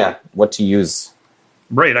 Okay, but so yeah, what to use?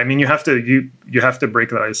 Right, I mean, you have to break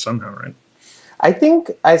the ice somehow, right? I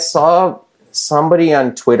think I saw somebody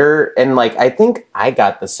on Twitter, and like I think I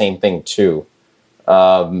got the same thing too,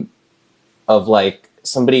 of like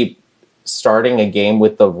somebody starting a game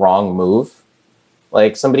with the wrong move.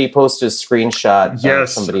 Like somebody posted a screenshot.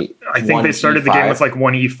 Yes, of somebody. I think they started the game with like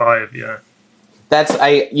 1e5. Yeah,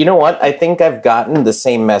 you know what? I think I've gotten the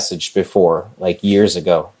same message before, like years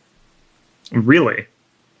ago. Really?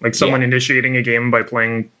 Like someone Yeah. initiating a game by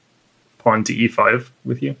playing pawn to e5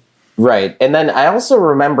 with you? Right. And then I also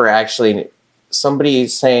remember actually somebody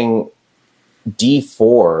saying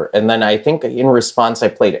d4, and then I think in response I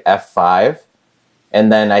played f5,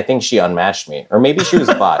 and then I think she unmatched me. Or maybe she was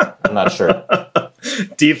a bot. I'm not sure.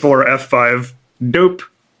 d4, f5, nope.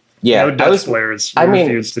 Yeah. No Dutch players. I mean,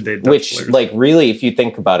 refuse to date Dutch which, players. like, really, if you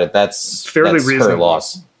think about it, that's fairly her reasonable.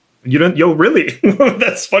 loss. You don't, yo, really?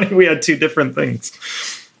 That's funny. We had two different things.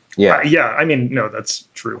 Yeah. Yeah, I mean, no, that's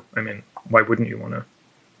true. I mean, why wouldn't you want to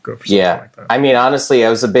go for something like that? I mean, honestly,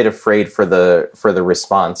 I was a bit afraid for the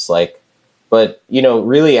response, like, but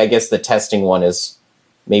really, I guess the testing one is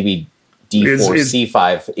maybe d4,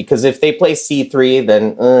 c5, because if they play c3,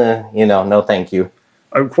 then no, thank you.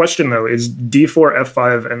 A question though is d4,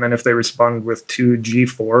 f5, and then if they respond with 2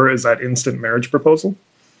 g4, is that instant marriage proposal?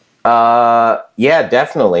 Yeah,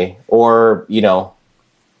 definitely. Or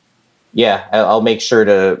I'll make sure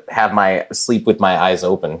to have sleep with my eyes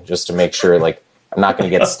open just to make sure, like, I'm not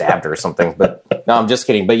going to get stabbed or something. But no, I'm just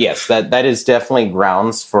kidding. But yes, that is definitely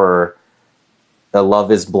grounds for the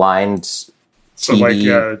Love is Blind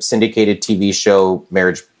syndicated TV show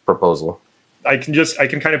marriage proposal. I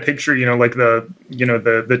can kind of picture, like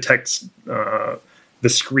the text, the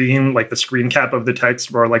screen, like the screen cap of the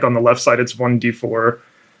text, where like on the left side it's 1 d4,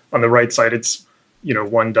 on the right side it's 1 ...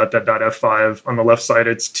 f5, on the left side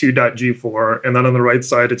it's 2 g4, and then on the right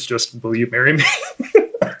side it's just, will you marry me?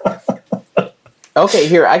 Okay,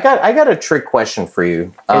 here I got a trick question for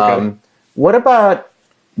you. Okay. What about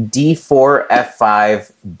d4,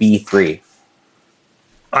 f5, b3?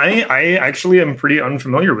 I actually am pretty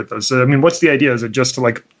unfamiliar with those. I mean, what's the idea? Is it just to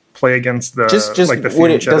like play against the like the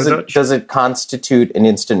fianchetto? Does it constitute an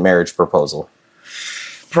instant marriage proposal?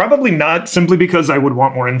 Probably not, simply because I would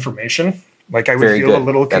want more information. Like I would feel a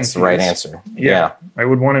little confused. That's the right answer. Yeah. I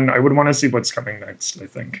would want to see what's coming next, I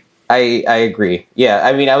think. I agree. Yeah,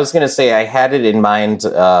 I mean, I was going to say I had it in mind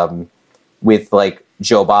with like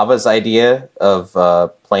Joe Bava's idea of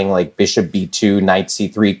playing like bishop b2, knight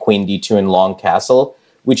c3, queen d2, and long castle,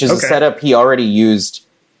 which is a setup he already used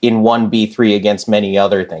in 1b3 against many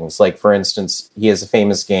other things. Like, for instance, he has a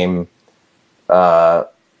famous game.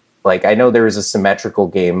 Like, I know there was a symmetrical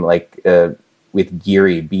game like with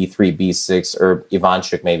Geary, b3, b6, or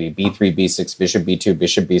Ivanchuk maybe, b3, b6, bishop b2,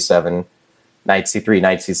 bishop b7, knight c3,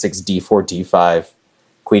 knight c6, d4, d5,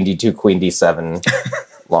 queen d2, queen d7.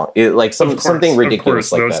 Something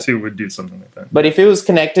ridiculous like that. Those two would do something like that. But if it was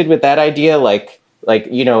connected with that idea, so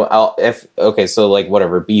like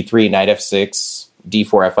whatever, b3, knight f6,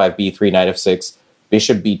 d4, f5, b3, knight f6,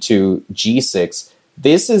 bishop b2, g6.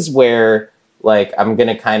 This is where like I'm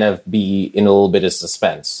gonna kind of be in a little bit of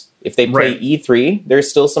suspense. If they play e3, there's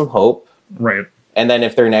still some hope. Right. And then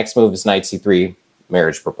if their next move is knight c3,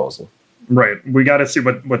 marriage proposal. Right. We got to see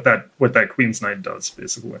what that queen's knight does,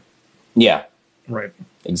 basically. Yeah. Right.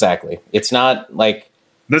 Exactly. It's not like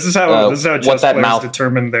this is how chess players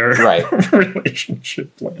determine their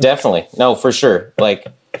relationship plan. Definitely. No, for sure. Like,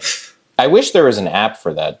 I wish there was an app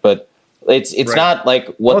for that, but it's not like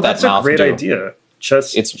what that mouth do. That's a great idea.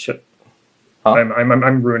 Chess.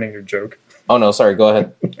 I'm ruining your joke. Oh no, sorry. Go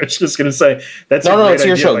ahead. I was just gonna say that's it's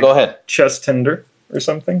your show. Like go ahead. Chess Tinder or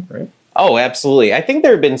something, right? Oh, absolutely. I think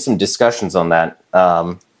there have been some discussions on that.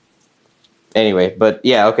 Anyway, but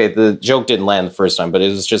yeah, okay. The joke didn't land the first time, but it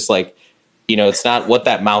was just like, it's not what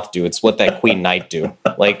that mouth do; it's what that queen knight do.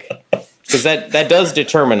 Like, because that does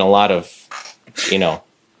determine a lot of, things.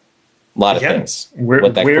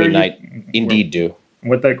 What that queen knight indeed do.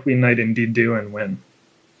 What that queen knight indeed do, and when.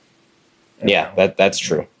 Yeah, that's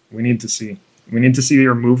true. We need to see. We need to see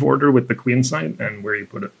your move order with the queen's knight and where you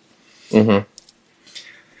put it. Mm-hmm.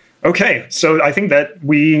 Okay, so I think that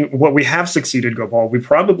what we have succeeded, Gopal, we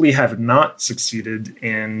probably have not succeeded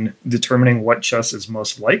in determining what chess is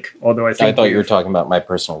most like. Although I thought you were talking about my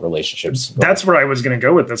personal relationships. That's where I was going to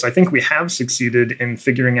go with this. I think we have succeeded in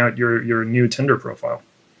figuring out your new Tinder profile.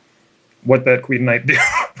 What that queen knight do.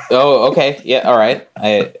 Oh, okay. Yeah, all right.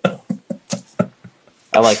 I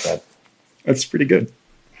like that. That's pretty good.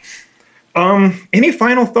 Any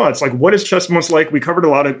final thoughts? Like, what is chess most like? We covered a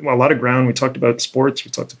lot of ground. We talked about sports.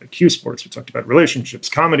 We talked about cue sports. We talked about relationships,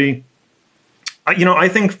 comedy. I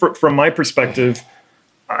think from my perspective,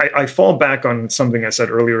 I fall back on something I said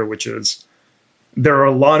earlier, which is there are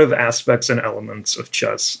a lot of aspects and elements of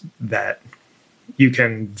chess that you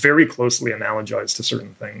can very closely analogize to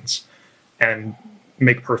certain things and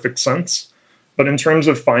make perfect sense. But in terms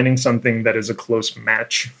of finding something that is a close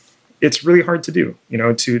match, it's really hard to do,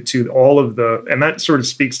 to all of the, and that sort of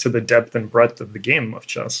speaks to the depth and breadth of the game of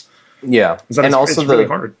chess. Yeah. And also it's really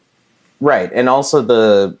hard. Right. And also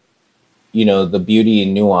the beauty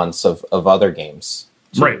and nuance of other games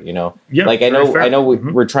too, Right. Yeah, like very fair. I know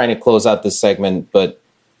we're trying to close out this segment, but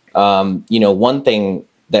one thing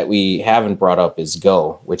that we haven't brought up is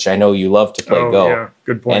Go, which I know you love to play. Go. Yeah,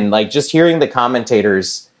 good point. And like just hearing the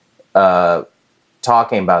commentators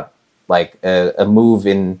talking about like a move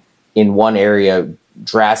in one area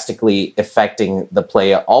drastically affecting the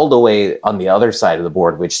play all the way on the other side of the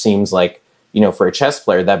board, which seems like, for a chess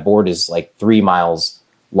player, that board is like 3 miles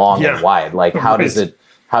long and wide. Like how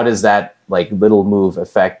does that like little move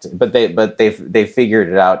affect, but they figured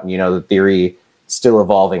it out, the theory still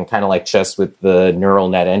evolving, kind of like chess with the neural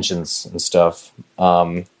net engines and stuff.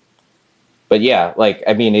 But yeah, like,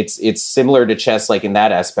 I mean, it's similar to chess, like in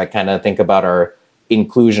that aspect, kind of think about our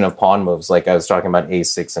inclusion of pawn moves. Like I was talking about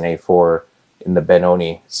A6 and A4 in the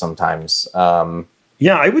Benoni sometimes.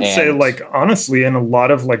 Yeah, I would say, like, honestly, in a lot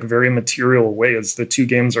of like very material ways, the two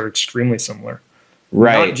games are extremely similar.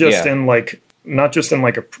 Right. Not just in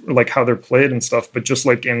like how they're played and stuff, but just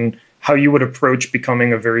like in how you would approach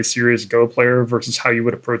becoming a very serious Go player versus how you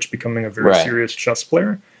would approach becoming a very serious chess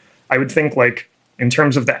player. I would think, like, in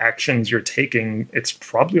terms of the actions you're taking, it's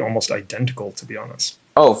probably almost identical, to be honest.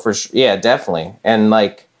 Oh, for sure. Yeah, definitely. And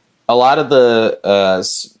like a lot of the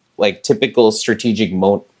like typical strategic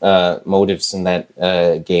motives in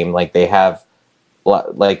that game, like they have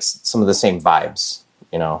like some of the same vibes,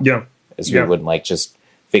 as we would, like just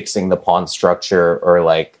fixing the pawn structure or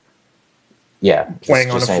like,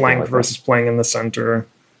 playing on a flank versus playing in the center.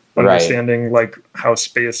 Understanding like how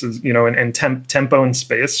space is, and tempo and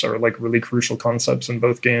space are like really crucial concepts in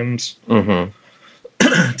both games.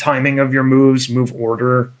 Timing of your moves, move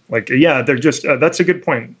order, like they're just that's a good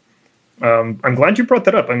point. I'm glad you brought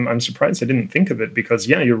that up. I'm surprised I didn't think of it because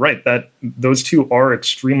you're right that those two are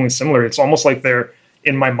extremely similar. It's almost like they're,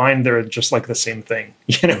 in my mind, they're just like the same thing,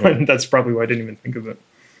 and that's probably why I didn't even think of it.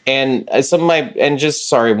 And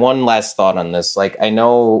one last thought on this. Like, I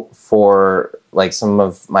know for like some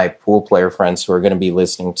of my pool player friends who are going to be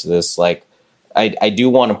listening to this, like I do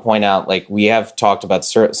want to point out, like, we have talked about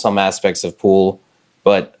some aspects of pool,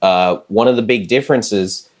 but one of the big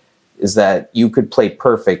differences is that you could play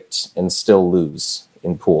perfect and still lose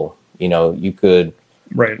in pool. You could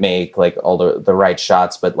make like all the right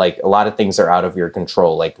shots, but like a lot of things are out of your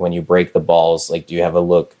control. Like when you break the balls, like, do you have a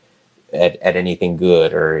look at anything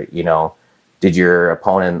good, or did your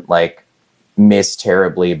opponent like miss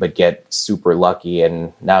terribly but get super lucky,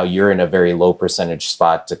 and now you're in a very low percentage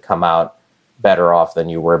spot to come out better off than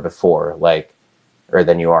you were before, like, or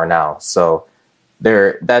than you are now. So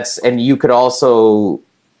and you could also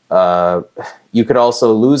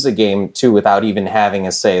lose a game too without even having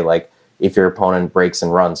a say, like if your opponent breaks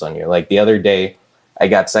and runs on you. Like the other day I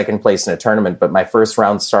got second place in a tournament, but my first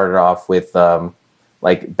round started off with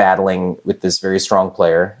like battling with this very strong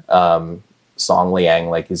player, Song Liang,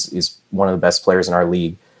 like is one of the best players in our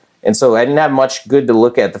league. And so I didn't have much good to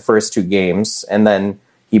look at the first 2 games. And then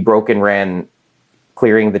he broke and ran,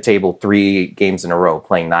 clearing the table 3 games in a row,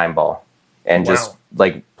 playing 9-ball, and just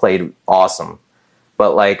like played awesome.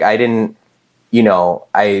 But like, I didn't,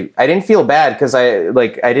 I didn't feel bad because I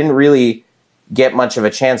didn't really get much of a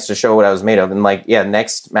chance to show what I was made of. And like,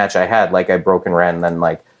 next match I had, like I broke and ran, and then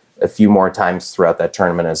like a few more times throughout that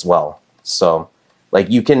tournament as well. So like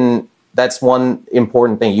that's one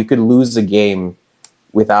important thing. You could lose a game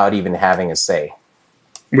without even having a say.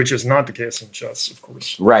 Which is not the case in chess, of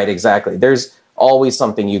course. Right, exactly. There's always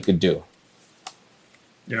something you could do.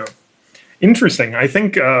 Yeah. Interesting. I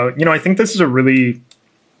think, I think this is a really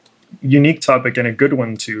unique topic and a good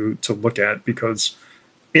one to look at, because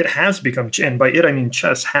it has become, and by it I mean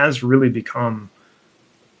chess has really become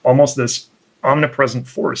almost this omnipresent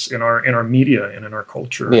force in our media and in our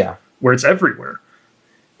culture, where it's everywhere.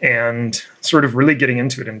 And sort of really getting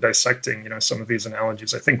into it and dissecting, some of these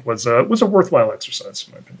analogies, I think was a worthwhile exercise,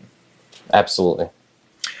 in my opinion. Absolutely.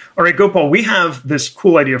 All right, Gopal, we have this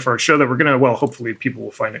cool idea for our show that we're going to, hopefully people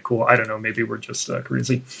will find it cool. I don't know, maybe we're just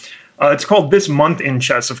crazy. It's called This Month in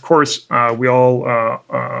Chess. Of course, we all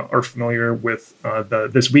are familiar with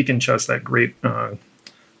This Week in Chess, that great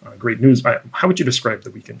news. How would you describe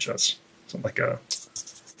The Week in Chess? Something like a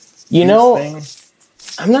thing?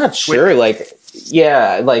 I'm not sure. Like,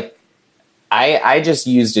 like I just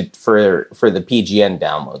used it for the PGN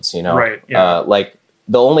downloads, Right. Yeah. Like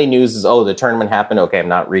the only news is, the tournament happened. Okay, I'm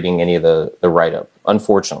not reading any of the write-up,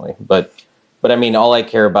 unfortunately. But I mean, all I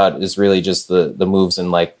care about is really just the moves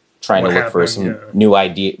and like trying to look for some new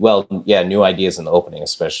idea. Well, new ideas in the opening,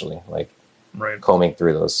 especially like combing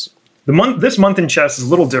through those. This month in chess is a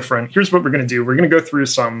little different. Here's what we're going to do. We're going to go through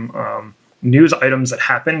some news items that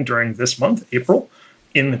happened during this month, April.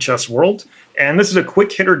 in the chess world. And this is a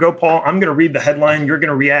quick hitter, Gopal. I'm going to read the headline. You're going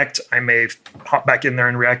to react. I may hop back in there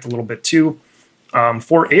and react a little bit too.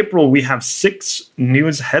 For April, we have 6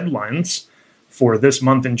 news headlines for this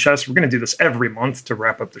month in chess. We're going to do this every month to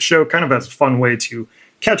wrap up the show, kind of as a fun way to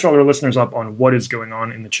catch all our listeners up on what is going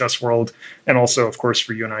on in the chess world. And also, of course,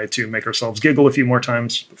 for you and I to make ourselves giggle a few more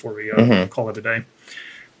times before we call it a day.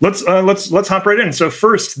 Let's hop right in. So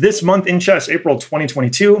first, this month in chess, April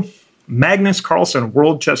 2022, Magnus Carlsen,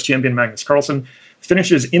 world chess champion Magnus Carlsen,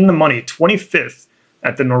 finishes in the money 25th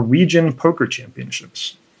at the Norwegian Poker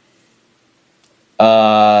Championships.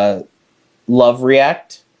 Love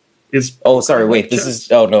React is. Oh, sorry. Wait. This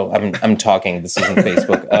is. Oh no. I'm talking. This isn't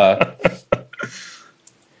Facebook.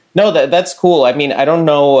 No, that's cool. I mean, I don't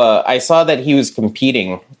know. I saw that he was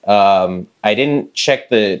competing. I didn't check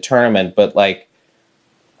the tournament, but like,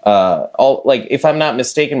 if I'm not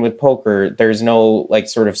mistaken with poker, there's no like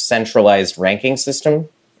sort of centralized ranking system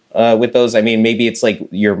with those. I mean, maybe it's like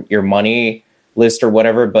your money list or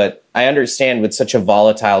whatever, but I understand with such a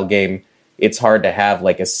volatile game, it's hard to have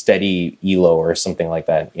like a steady ELO or something like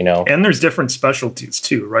that, you know? And there's different specialties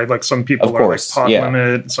too, right? Like some people are like pot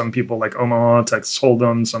limit, some people like Omaha, Texas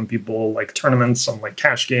Hold'em, some people like tournaments, some like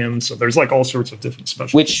cash games. So there's like all sorts of different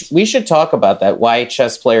specialties. Which we should talk about that, why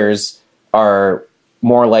chess players are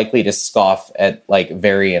more likely to scoff at like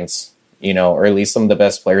variants, you know, or at least some of the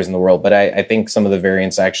best players in the world. But I think some of the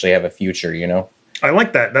variants actually have a future, you know? I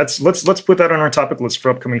like that. Let's put that on our topic list for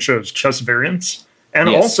upcoming shows, chess variants. And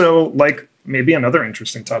also, like, maybe another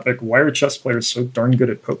interesting topic, why are chess players so darn good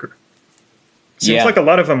at poker? Seems like a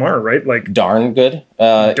lot of them are, right? Like darn good.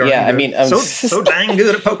 Good. I mean, so dang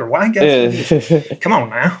good at poker. Why? Come on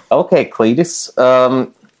now. Okay, Cletus.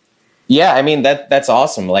 Yeah, I mean that's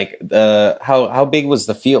awesome. Like, how big was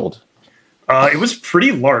the field? It was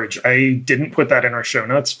pretty large. I didn't put that in our show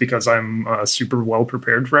notes because I'm super well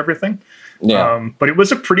prepared for everything. Yeah. But it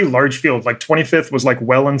was a pretty large field. Like 25th was like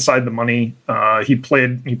well inside the money. He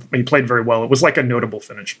played very well. It was like a notable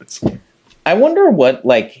finish. But I wonder what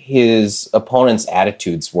like his opponent's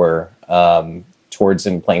attitudes were towards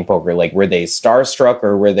him playing poker. Like, were they starstruck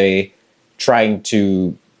or were they trying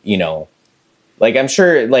to, you know, like I'm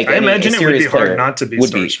sure like I imagine it would be hard not to be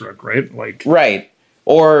starstruck, right? Like right.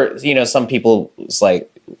 Or, you know, some people it's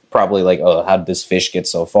like probably like, oh, how did this fish get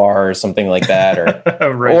so far or something like that?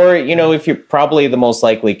 Or, right. Or, you know, if you're probably the most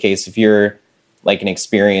likely case, if you're like an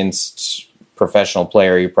experienced professional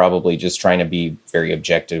player, you're probably just trying to be very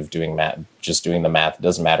objective doing math, just doing the math. It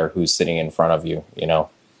doesn't matter who's sitting in front of you, you know?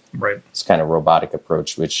 Right. It's kind of robotic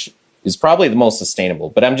approach, which is probably the most sustainable.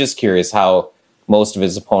 But I'm just curious how most of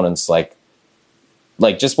his opponents like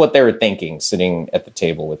just what they were thinking sitting at the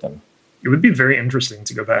table with him. It would be very interesting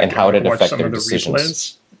to go back and how did it watch affect some their of the decisions.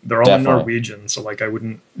 Replays. They're all in Norwegian, so like I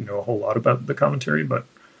wouldn't know a whole lot about the commentary, but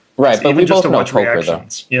right. But we both know poker,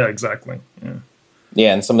 reactions. Though. Yeah, exactly. Yeah.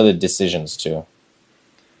 Yeah, and some of the decisions too.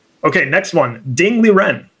 Okay, next one. Ding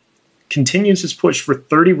Liren continues his push for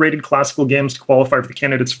 30 rated classical games to qualify for the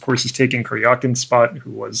candidates. Of course, he's taking Karagianis' spot,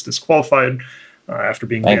 who was disqualified after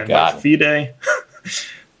being banned by FIDE.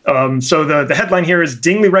 So the headline here is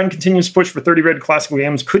Ding Liren continues to push for 30 rated classical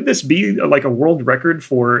games. Could this be like a world record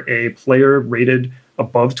for a player rated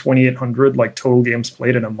above 2,800 like total games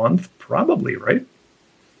played in a month? Probably, right?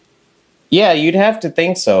 Yeah, you'd have to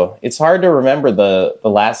think so. It's hard to remember the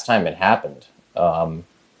last time it happened.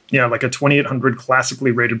 Yeah, like a 2,800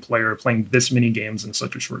 classically rated player playing this many games in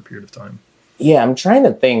such a short period of time. Yeah, I'm trying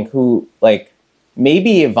to think who, like,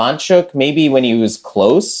 maybe Ivanchuk, maybe when he was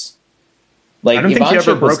close. Like, I don't think he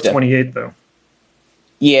ever broke 28, though.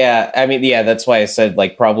 Yeah, I mean, yeah, that's why I said,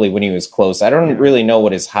 like, probably when he was close. I don't really know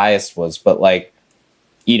what his highest was, but, like,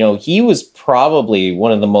 you know, he was probably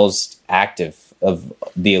one of the most active of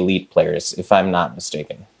the elite players, if I'm not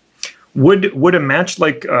mistaken. Would a match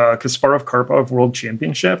like Kasparov-Karpov World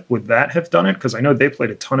Championship, would that have done it? Because I know they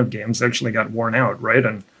played a ton of games. They actually got worn out, right?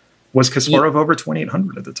 And was Kasparov over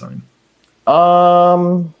 2,800 at the time?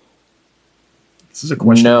 This is a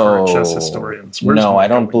question for chess historians. I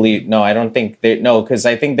don't think because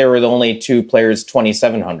I think there were the only two players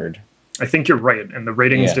 2,700. I think you're right, and the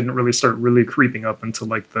ratings didn't really start really creeping up until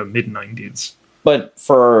like the mid 90s. But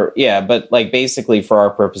like basically for our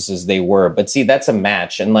purposes they were. But see, that's a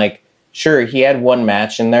match, and like sure he had one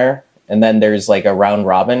match in there, and then there's like a round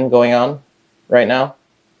robin going on right now.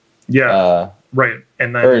 Yeah, right,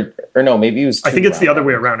 and then or no, maybe it was. I think it's the other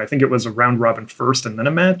way around. I think it was a round robin first, and then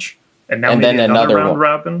a match. And now maybe another round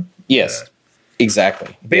robin? Yes,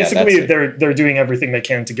 exactly. Basically, they're doing everything they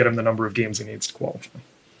can to get him the number of games he needs to qualify.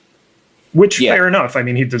 Which, fair enough. I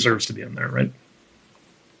mean, he deserves to be in there, right?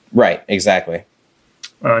 Right, exactly.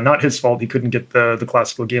 Not his fault. He couldn't get the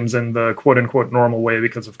classical games in the quote unquote normal way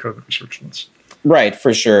because of COVID restrictions. Right,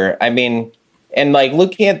 for sure. I mean, and like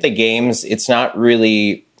looking at the games, it's not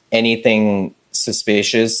really anything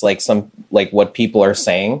suspicious, like what people are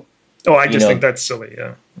saying. Oh, I just think that's silly.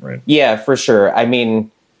 Yeah, right. Yeah, for sure. I mean,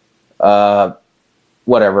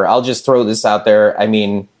 whatever. I'll just throw this out there. I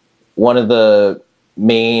mean, one of the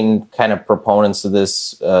main kind of proponents of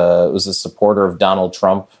this was a supporter of Donald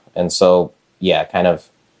Trump, and so yeah, kind of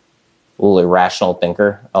a little irrational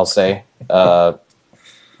thinker, I'll say.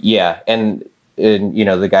 Yeah, and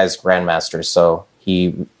the guy's grandmaster, so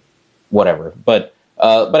he whatever. But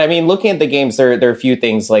I mean, looking at the games, there are a few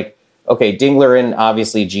things like, okay, Dinglerin,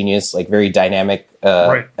 obviously genius, like very dynamic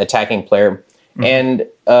attacking player. Mm-hmm. And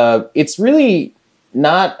it's really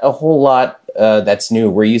not a whole lot that's new,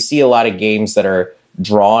 where you see a lot of games that are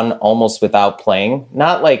drawn almost without playing.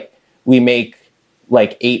 Not like we make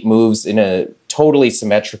like 8 moves in a totally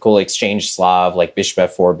symmetrical exchange Slav, like bishop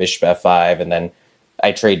f4, bishop f5, and then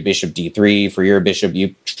I trade bishop d3 for your bishop,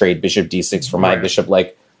 you trade bishop d6 for my bishop,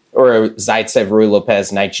 like, or Zaitsev, Ruy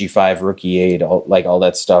Lopez, knight g5, rook e8, all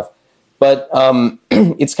that stuff. But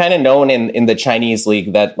it's kind of known in the Chinese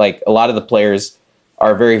league that like a lot of the players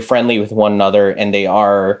are very friendly with one another, and they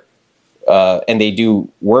are and they do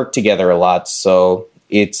work together a lot. So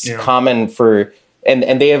it's common for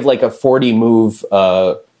and they have like a 40 move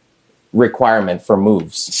requirement for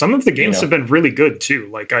moves. Some of the games have been really good too.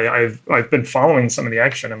 Like I've been following some of the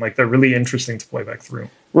action, and like they're really interesting to play back through.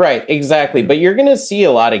 Right, exactly. But you're gonna see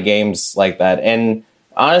a lot of games like that. And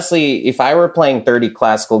honestly, if I were playing 30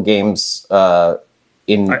 classical games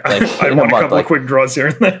in want a couple of quick draws here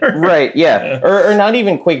and there. Right, yeah. Or not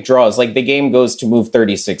even quick draws. Like the game goes to move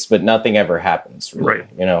 36, but nothing ever happens, really.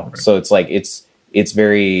 Right. So it's like it's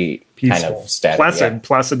very peaceful, kind of static.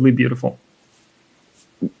 Placidly beautiful.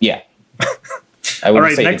 Yeah. I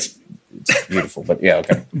wouldn't say it's beautiful, but yeah,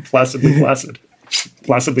 okay. Placidly placid.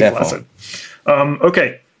 Placidly placid.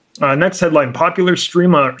 Okay. Next headline: popular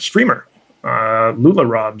streamer Lula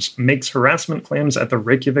Robs makes harassment claims at the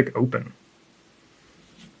Reykjavik Open.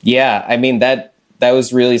 Yeah, I mean that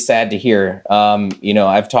was really sad to hear.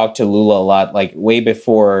 I've talked to Lula a lot, like way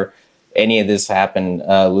before any of this happened.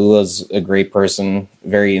 Lula's a great person,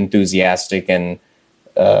 very enthusiastic, and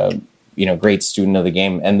great student of the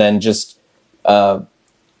game. And then just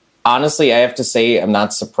honestly, I have to say I'm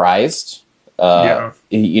not surprised. As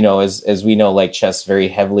we know, like chess, very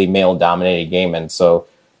heavily male dominated game, and so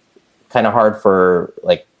kind of hard for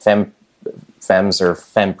like femmes or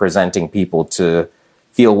femme presenting people to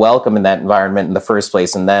feel welcome in that environment in the first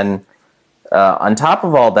place. And then on top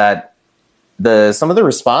of all that, some of the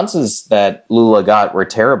responses that Lula got were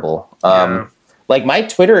terrible. Like my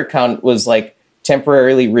Twitter account was like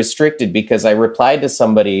temporarily restricted because I replied to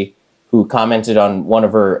somebody who commented on one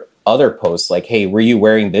of her other posts, like, "Hey, were you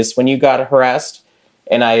wearing this when you got harassed?"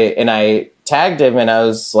 And I tagged him, and I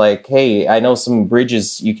was like, "Hey, I know some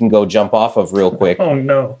bridges you can go jump off of real quick." Oh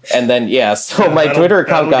no! And then so my Twitter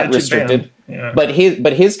account got restricted, but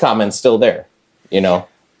his comment's still there. I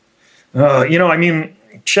mean,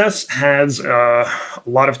 chess has a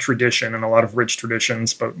lot of tradition and a lot of rich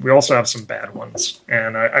traditions, but we also have some bad ones.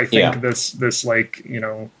 And I think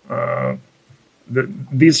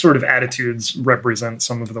these sort of attitudes represent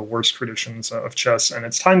some of the worst traditions of chess, and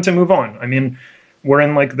it's time to move on. I mean, we're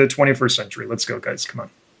in like the 21st century. Let's go, guys. Come on.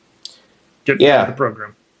 Get the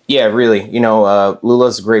program. Yeah, really.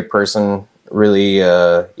 Lula's a great person. Really,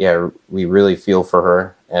 we really feel for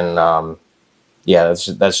her. And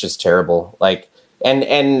that's just terrible. Like, and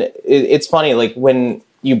it's funny, like when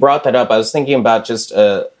you brought that up, I was thinking about just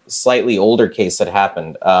a slightly older case that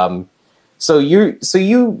happened. So you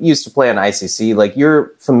used to play on ICC, like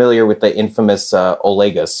you're familiar with the infamous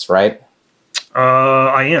Olegas, right?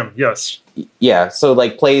 I am, yes. Yeah, so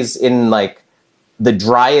like plays in like the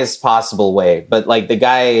driest possible way, but like the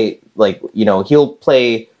guy, like, he'll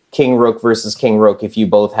play King Rook versus King Rook if you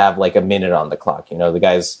both have like a minute on the clock. The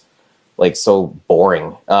guy's like so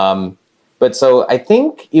boring. But so I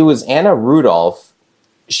think it was Anna Rudolph.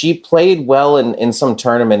 She played well in some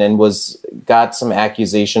tournament and got some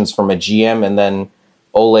accusations from a GM and then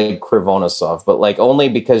Oleg Krivonosov, but like only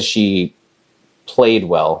because she played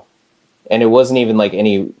well. And it wasn't even like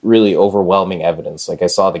any really overwhelming evidence. Like I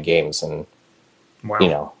saw the games and,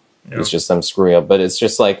 it's just them screwing up. But it's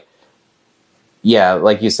just like,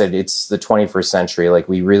 like you said, it's the 21st century. Like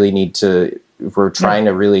we really need to, if we're trying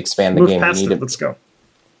to really expand the game, we need to, let's go.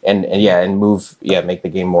 And move, make the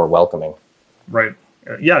game more welcoming. Right.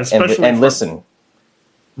 Especially and listen.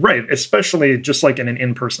 Right, especially just like in an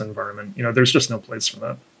in-person environment. There's just no place for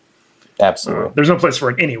that. Absolutely. There's no place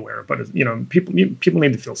for it anywhere, but people need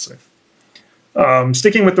to feel safe.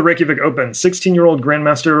 Sticking with the Reykjavik Open, 16-year-old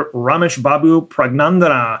Grandmaster Ramesh Babu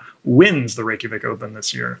Pragnandara wins the Reykjavik Open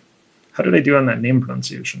this year. How did I do on that name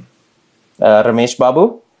pronunciation? Ramesh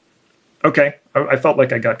Babu? Okay, I felt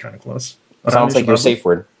like I got kind of close. Sounds like your safe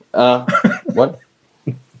word. What?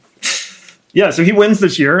 Yeah, so he wins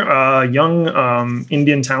this year. Young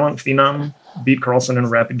Indian talent, Phenom, beat Carlsen in a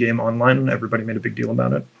rapid game online. Everybody made a big deal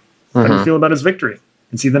about it. How do you feel about his victory?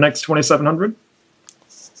 Is he the next 2,700?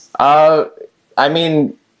 I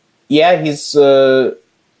mean, yeah, he's, here's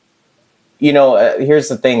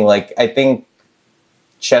the thing. Like, I think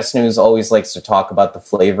Chess News always likes to talk about the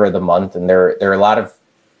flavor of the month, and there are a lot of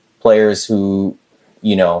players who,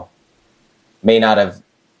 may not have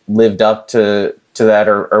lived up to that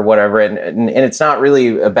or whatever, and it's not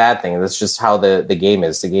really a bad thing. That's just how the game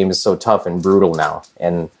is. The game is so tough and brutal now,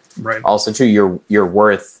 and also too, your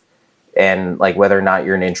worth and like whether or not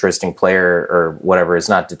you're an interesting player or whatever is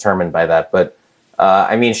not determined by that. But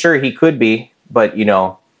I mean, sure, he could be, but you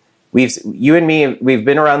and me, we've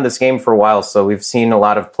been around this game for a while, so we've seen a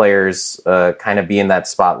lot of players kind of be in that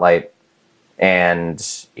spotlight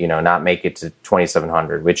and not make it to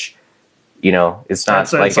 2,700, which it's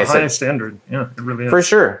not like I said, high standard. Yeah, it really is. For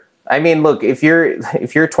sure. I mean, look, if you're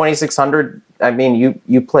 2,600, I mean,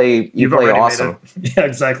 you play awesome. Yeah,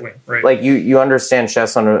 exactly. Right. Like you understand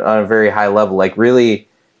chess on a very high level. Like really,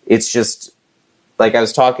 it's just like I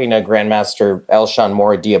was talking to Grandmaster Elshan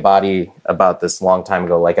Mora Diabati about this a long time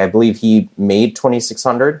ago. Like I believe he made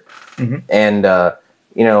 2,600, and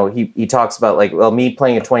he talks about like, well, me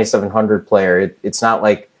playing a 2,700 player, it's not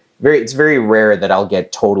like it's very rare that I'll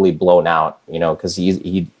get totally blown out, because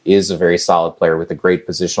he is a very solid player with a great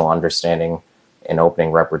positional understanding and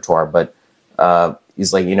opening repertoire. But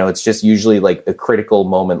he's like, it's just usually like a critical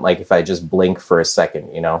moment, like if I just blink for a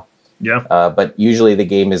second, Yeah. But usually the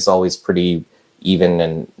game is always pretty even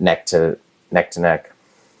and neck to neck.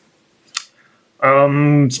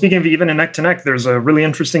 Speaking of even and neck to neck, there's a really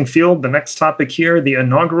interesting field. The next topic here, the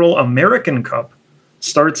inaugural American Cup,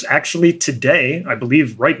 starts actually today. I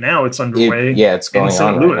believe right now it's underway. It's going in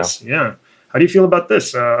St. on Louis. right now. Yeah. How do you feel about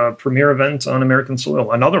this premier event on American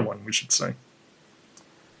soil? Another one, we should say.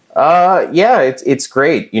 Yeah, it's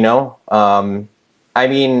great. I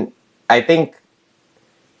mean, I think.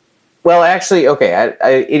 Well, actually, okay.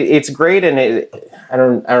 It's great, and I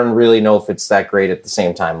don't really know if it's that great at the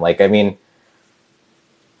same time. Like, I mean,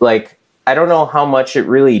 like. I don't know how much it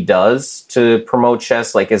really does to promote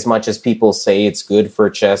chess, like as much as people say it's good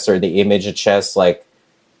for chess or the image of chess. Like,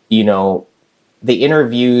 the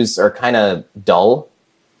interviews are kind of dull.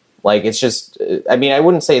 Like, it's just, I mean, I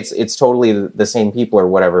wouldn't say it's totally the same people or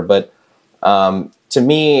whatever, but to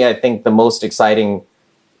me, I think the most exciting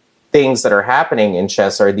things that are happening in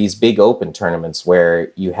chess are these big open tournaments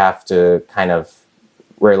where you have to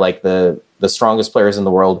where like the strongest players in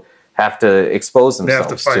the world have to expose themselves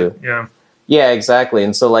they have to fight. Yeah, exactly.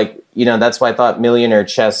 And so like, that's why I thought Millionaire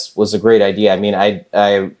Chess was a great idea. I mean,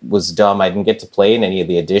 I was dumb. I didn't get to play in any of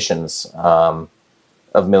the editions of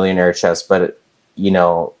Millionaire Chess, but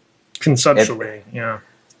conceptually, yeah.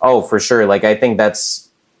 Oh, for sure. Like, I think that's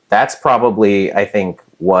probably, I think,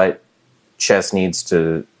 what chess needs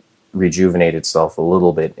to rejuvenate itself a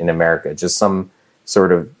little bit in America. Just some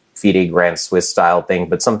sort of FIDE Grand Swiss style thing,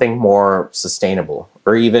 but something more sustainable.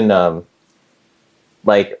 Or even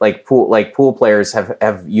like pool players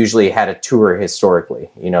have usually had a tour historically.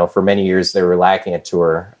 For many years they were lacking a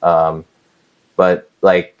tour, but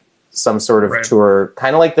like some sort of tour,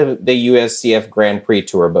 kind of like the USCF Grand Prix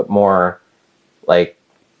Tour, but more like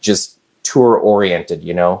just tour oriented.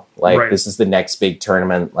 This is the next big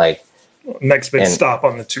tournament, like next big stop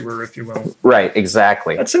on the tour, if you will. Right,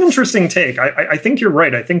 exactly. That's an interesting take. I think you're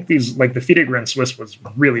right. I think these, like the FIDE Grand Swiss was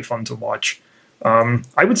really fun to watch.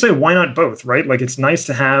 I would say why not both, right? Like it's nice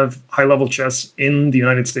to have high-level chess in the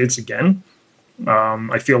United States again.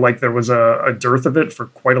 I feel like there was a dearth of it for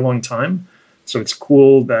quite a long time. So it's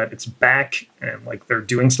cool that it's back and like they're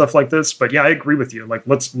doing stuff like this. But yeah, I agree with you. Like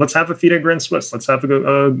let's have a FIDE Grand Swiss. Let's have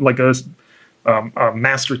a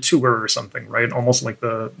master tour or something, right? Almost like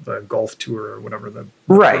the golf tour or whatever, the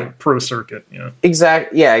pro circuit. Yeah.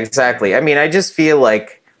 Exactly. I mean, I just feel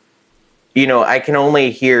like, I can only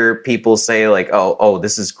hear people say like, oh,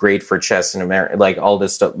 this is great for chess in America, like all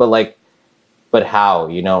this stuff. But how?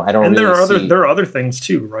 I don't. And really there are other things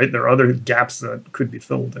too, right? There are other gaps that could be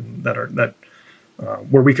filled and that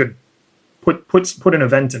where we could put an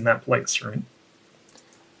event in that place, right?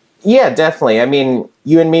 Yeah, definitely. I mean,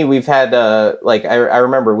 you and me, we've had I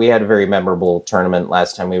remember we had a very memorable tournament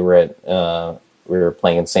last time we were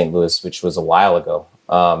playing in St. Louis, which was a while ago.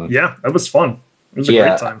 Yeah, that was fun. It was a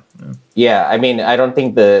great time. Yeah, I mean, I don't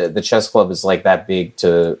think the chess club is like that big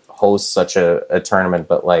to host such a tournament,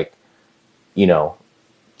 but like, you know,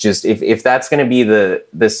 just if that's going to be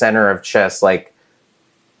the center of chess, like,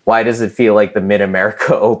 why does it feel like the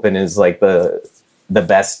Mid-America Open is like the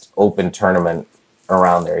best open tournament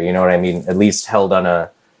around there? You know what I mean? At least held on a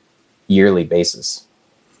yearly basis.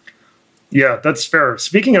 Yeah, that's fair.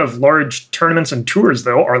 Speaking of large tournaments and tours,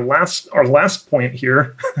 though, our last point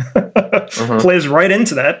here plays right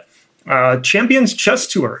into that. Champions Chess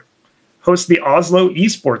Tour hosts the Oslo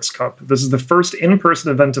Esports Cup. This is the first in-person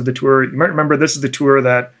event of the tour. You might remember this is the tour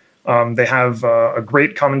that they have a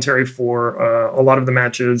great commentary for a lot of the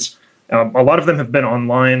matches. A lot of them have been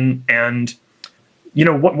online, and you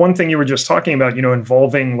know, one thing you were just talking about, you know,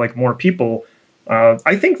 involving like more people.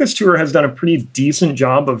 I think this tour has done a pretty decent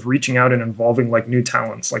job of reaching out and involving like new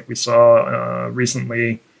talents. Like we saw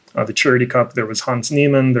recently, the Charity Cup. There was Hans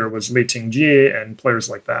Niemann, there was Lei Tingji, and players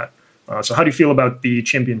like that. So how do you feel about the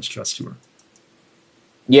Champions Chess Tour?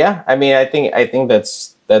 Yeah, I mean, I think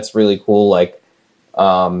that's really cool. Like,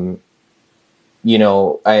 you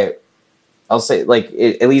know, I'll say, like,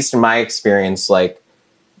 at least in my experience, like,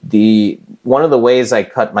 one of the ways I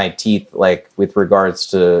cut my teeth, like with regards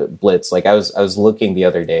to blitz, like I was looking the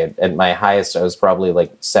other day at my highest, I was probably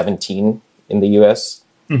like 17 in the US,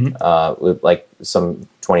 with like some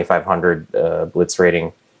 2,500 blitz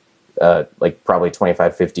rating, like probably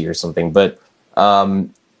 2,550 or something. But,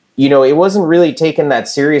 you know, it wasn't really taken that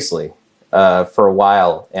seriously for a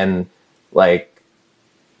while. And like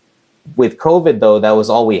with COVID though, that was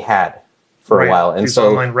all we had for a while. And these so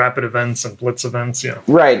online rapid events and blitz events, yeah.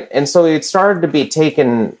 Right. And so it started to be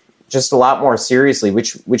taken just a lot more seriously,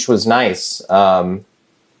 which was nice.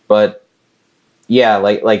 But yeah,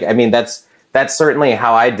 like I mean that's certainly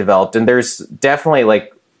how I developed. And there's definitely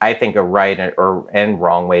like I think a right and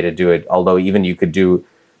wrong way to do it, although even you could do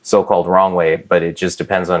so-called wrong way, but it just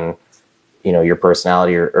depends on, you know, your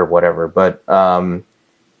personality or whatever. But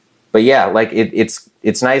yeah, like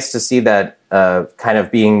it's nice to see that kind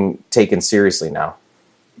of being taken seriously now.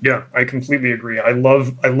 Yeah, I completely agree. I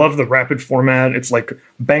love the rapid format. It's like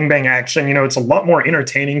bang bang action. You know, it's a lot more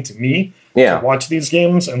entertaining to me to watch these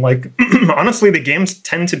games. And like honestly, the games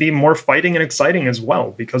tend to be more fighting and exciting as well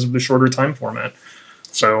because of the shorter time format.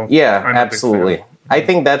 So yeah, absolutely. I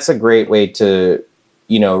think that's a great way to,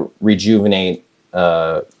 you know, rejuvenate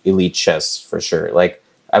elite chess for sure. Like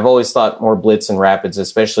I've always thought more blitz and rapids,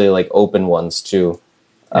 especially like open ones too,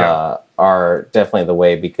 are definitely the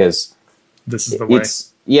way, because this is the way.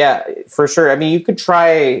 Yeah, for sure. I mean, you could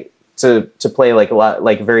try to play like a lot,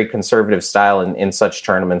 like very conservative style in such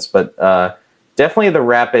tournaments, but definitely the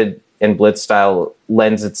rapid and blitz style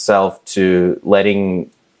lends itself to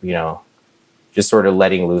letting, you know, just sort of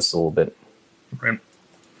letting loose a little bit. Right.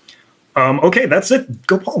 Okay, that's it.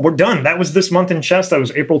 Gopal, we're done. That was this month in chess. That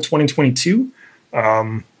was April 2022.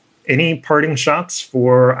 Any parting shots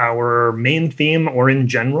for our main theme or in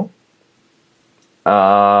general? I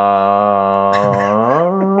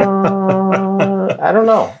don't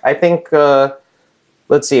know. I think,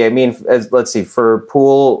 let's see. I mean, let's see. For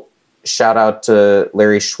pool, shout out to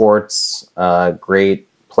Larry Schwartz, great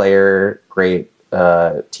player, great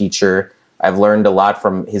teacher. I've learned a lot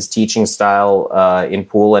from his teaching style in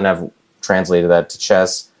pool, and I've translated that to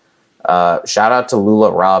chess. Shout out to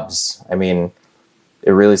Lula Robs. I mean,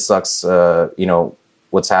 it really sucks, you know,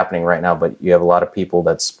 what's happening right now, but you have a lot of people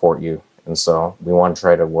that support you. And so we want to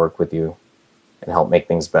try to work with you and help make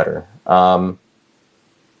things better.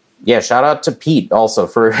 Yeah, shout out to Pete also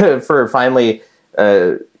for finally,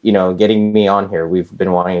 you know, getting me on here. We've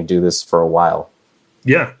been wanting to do this for a while.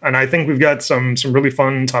 Yeah, and I think we've got some really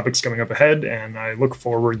fun topics coming up ahead, and I look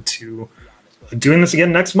forward to doing this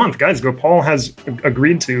again next month. Guys, Gopal has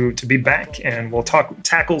agreed to be back, and we'll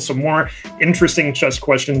tackle some more interesting chess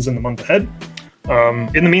questions in the month ahead.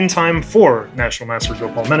 In the meantime, for National Master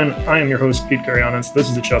Gopal Menon, I am your host, Pete Karagianis. This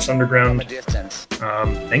is the Chess Underground.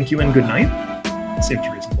 Thank you and good night. Seems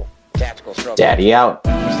reasonable. Daddy out.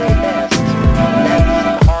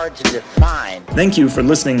 Hard to define. Thank you for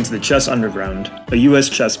listening to the Chess Underground, a U.S.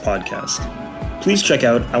 chess podcast. Please check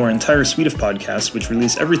out our entire suite of podcasts, which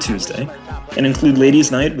release every Tuesday, and include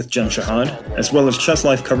Ladies' Night with Jen Shahad, as well as Chess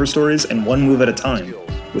Life cover stories and One Move at a Time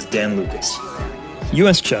with Dan Lucas.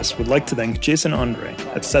 U.S. Chess would like to thank Jason Andre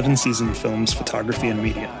at 7 Season Films Photography and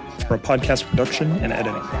Media for our podcast production and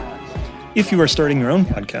editing. If you are starting your own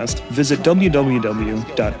podcast, visit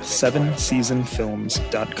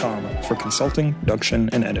www.7seasonfilms.com for consulting, production,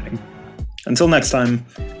 and editing. Until next time,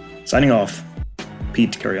 signing off,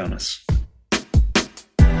 Pete Karagianis.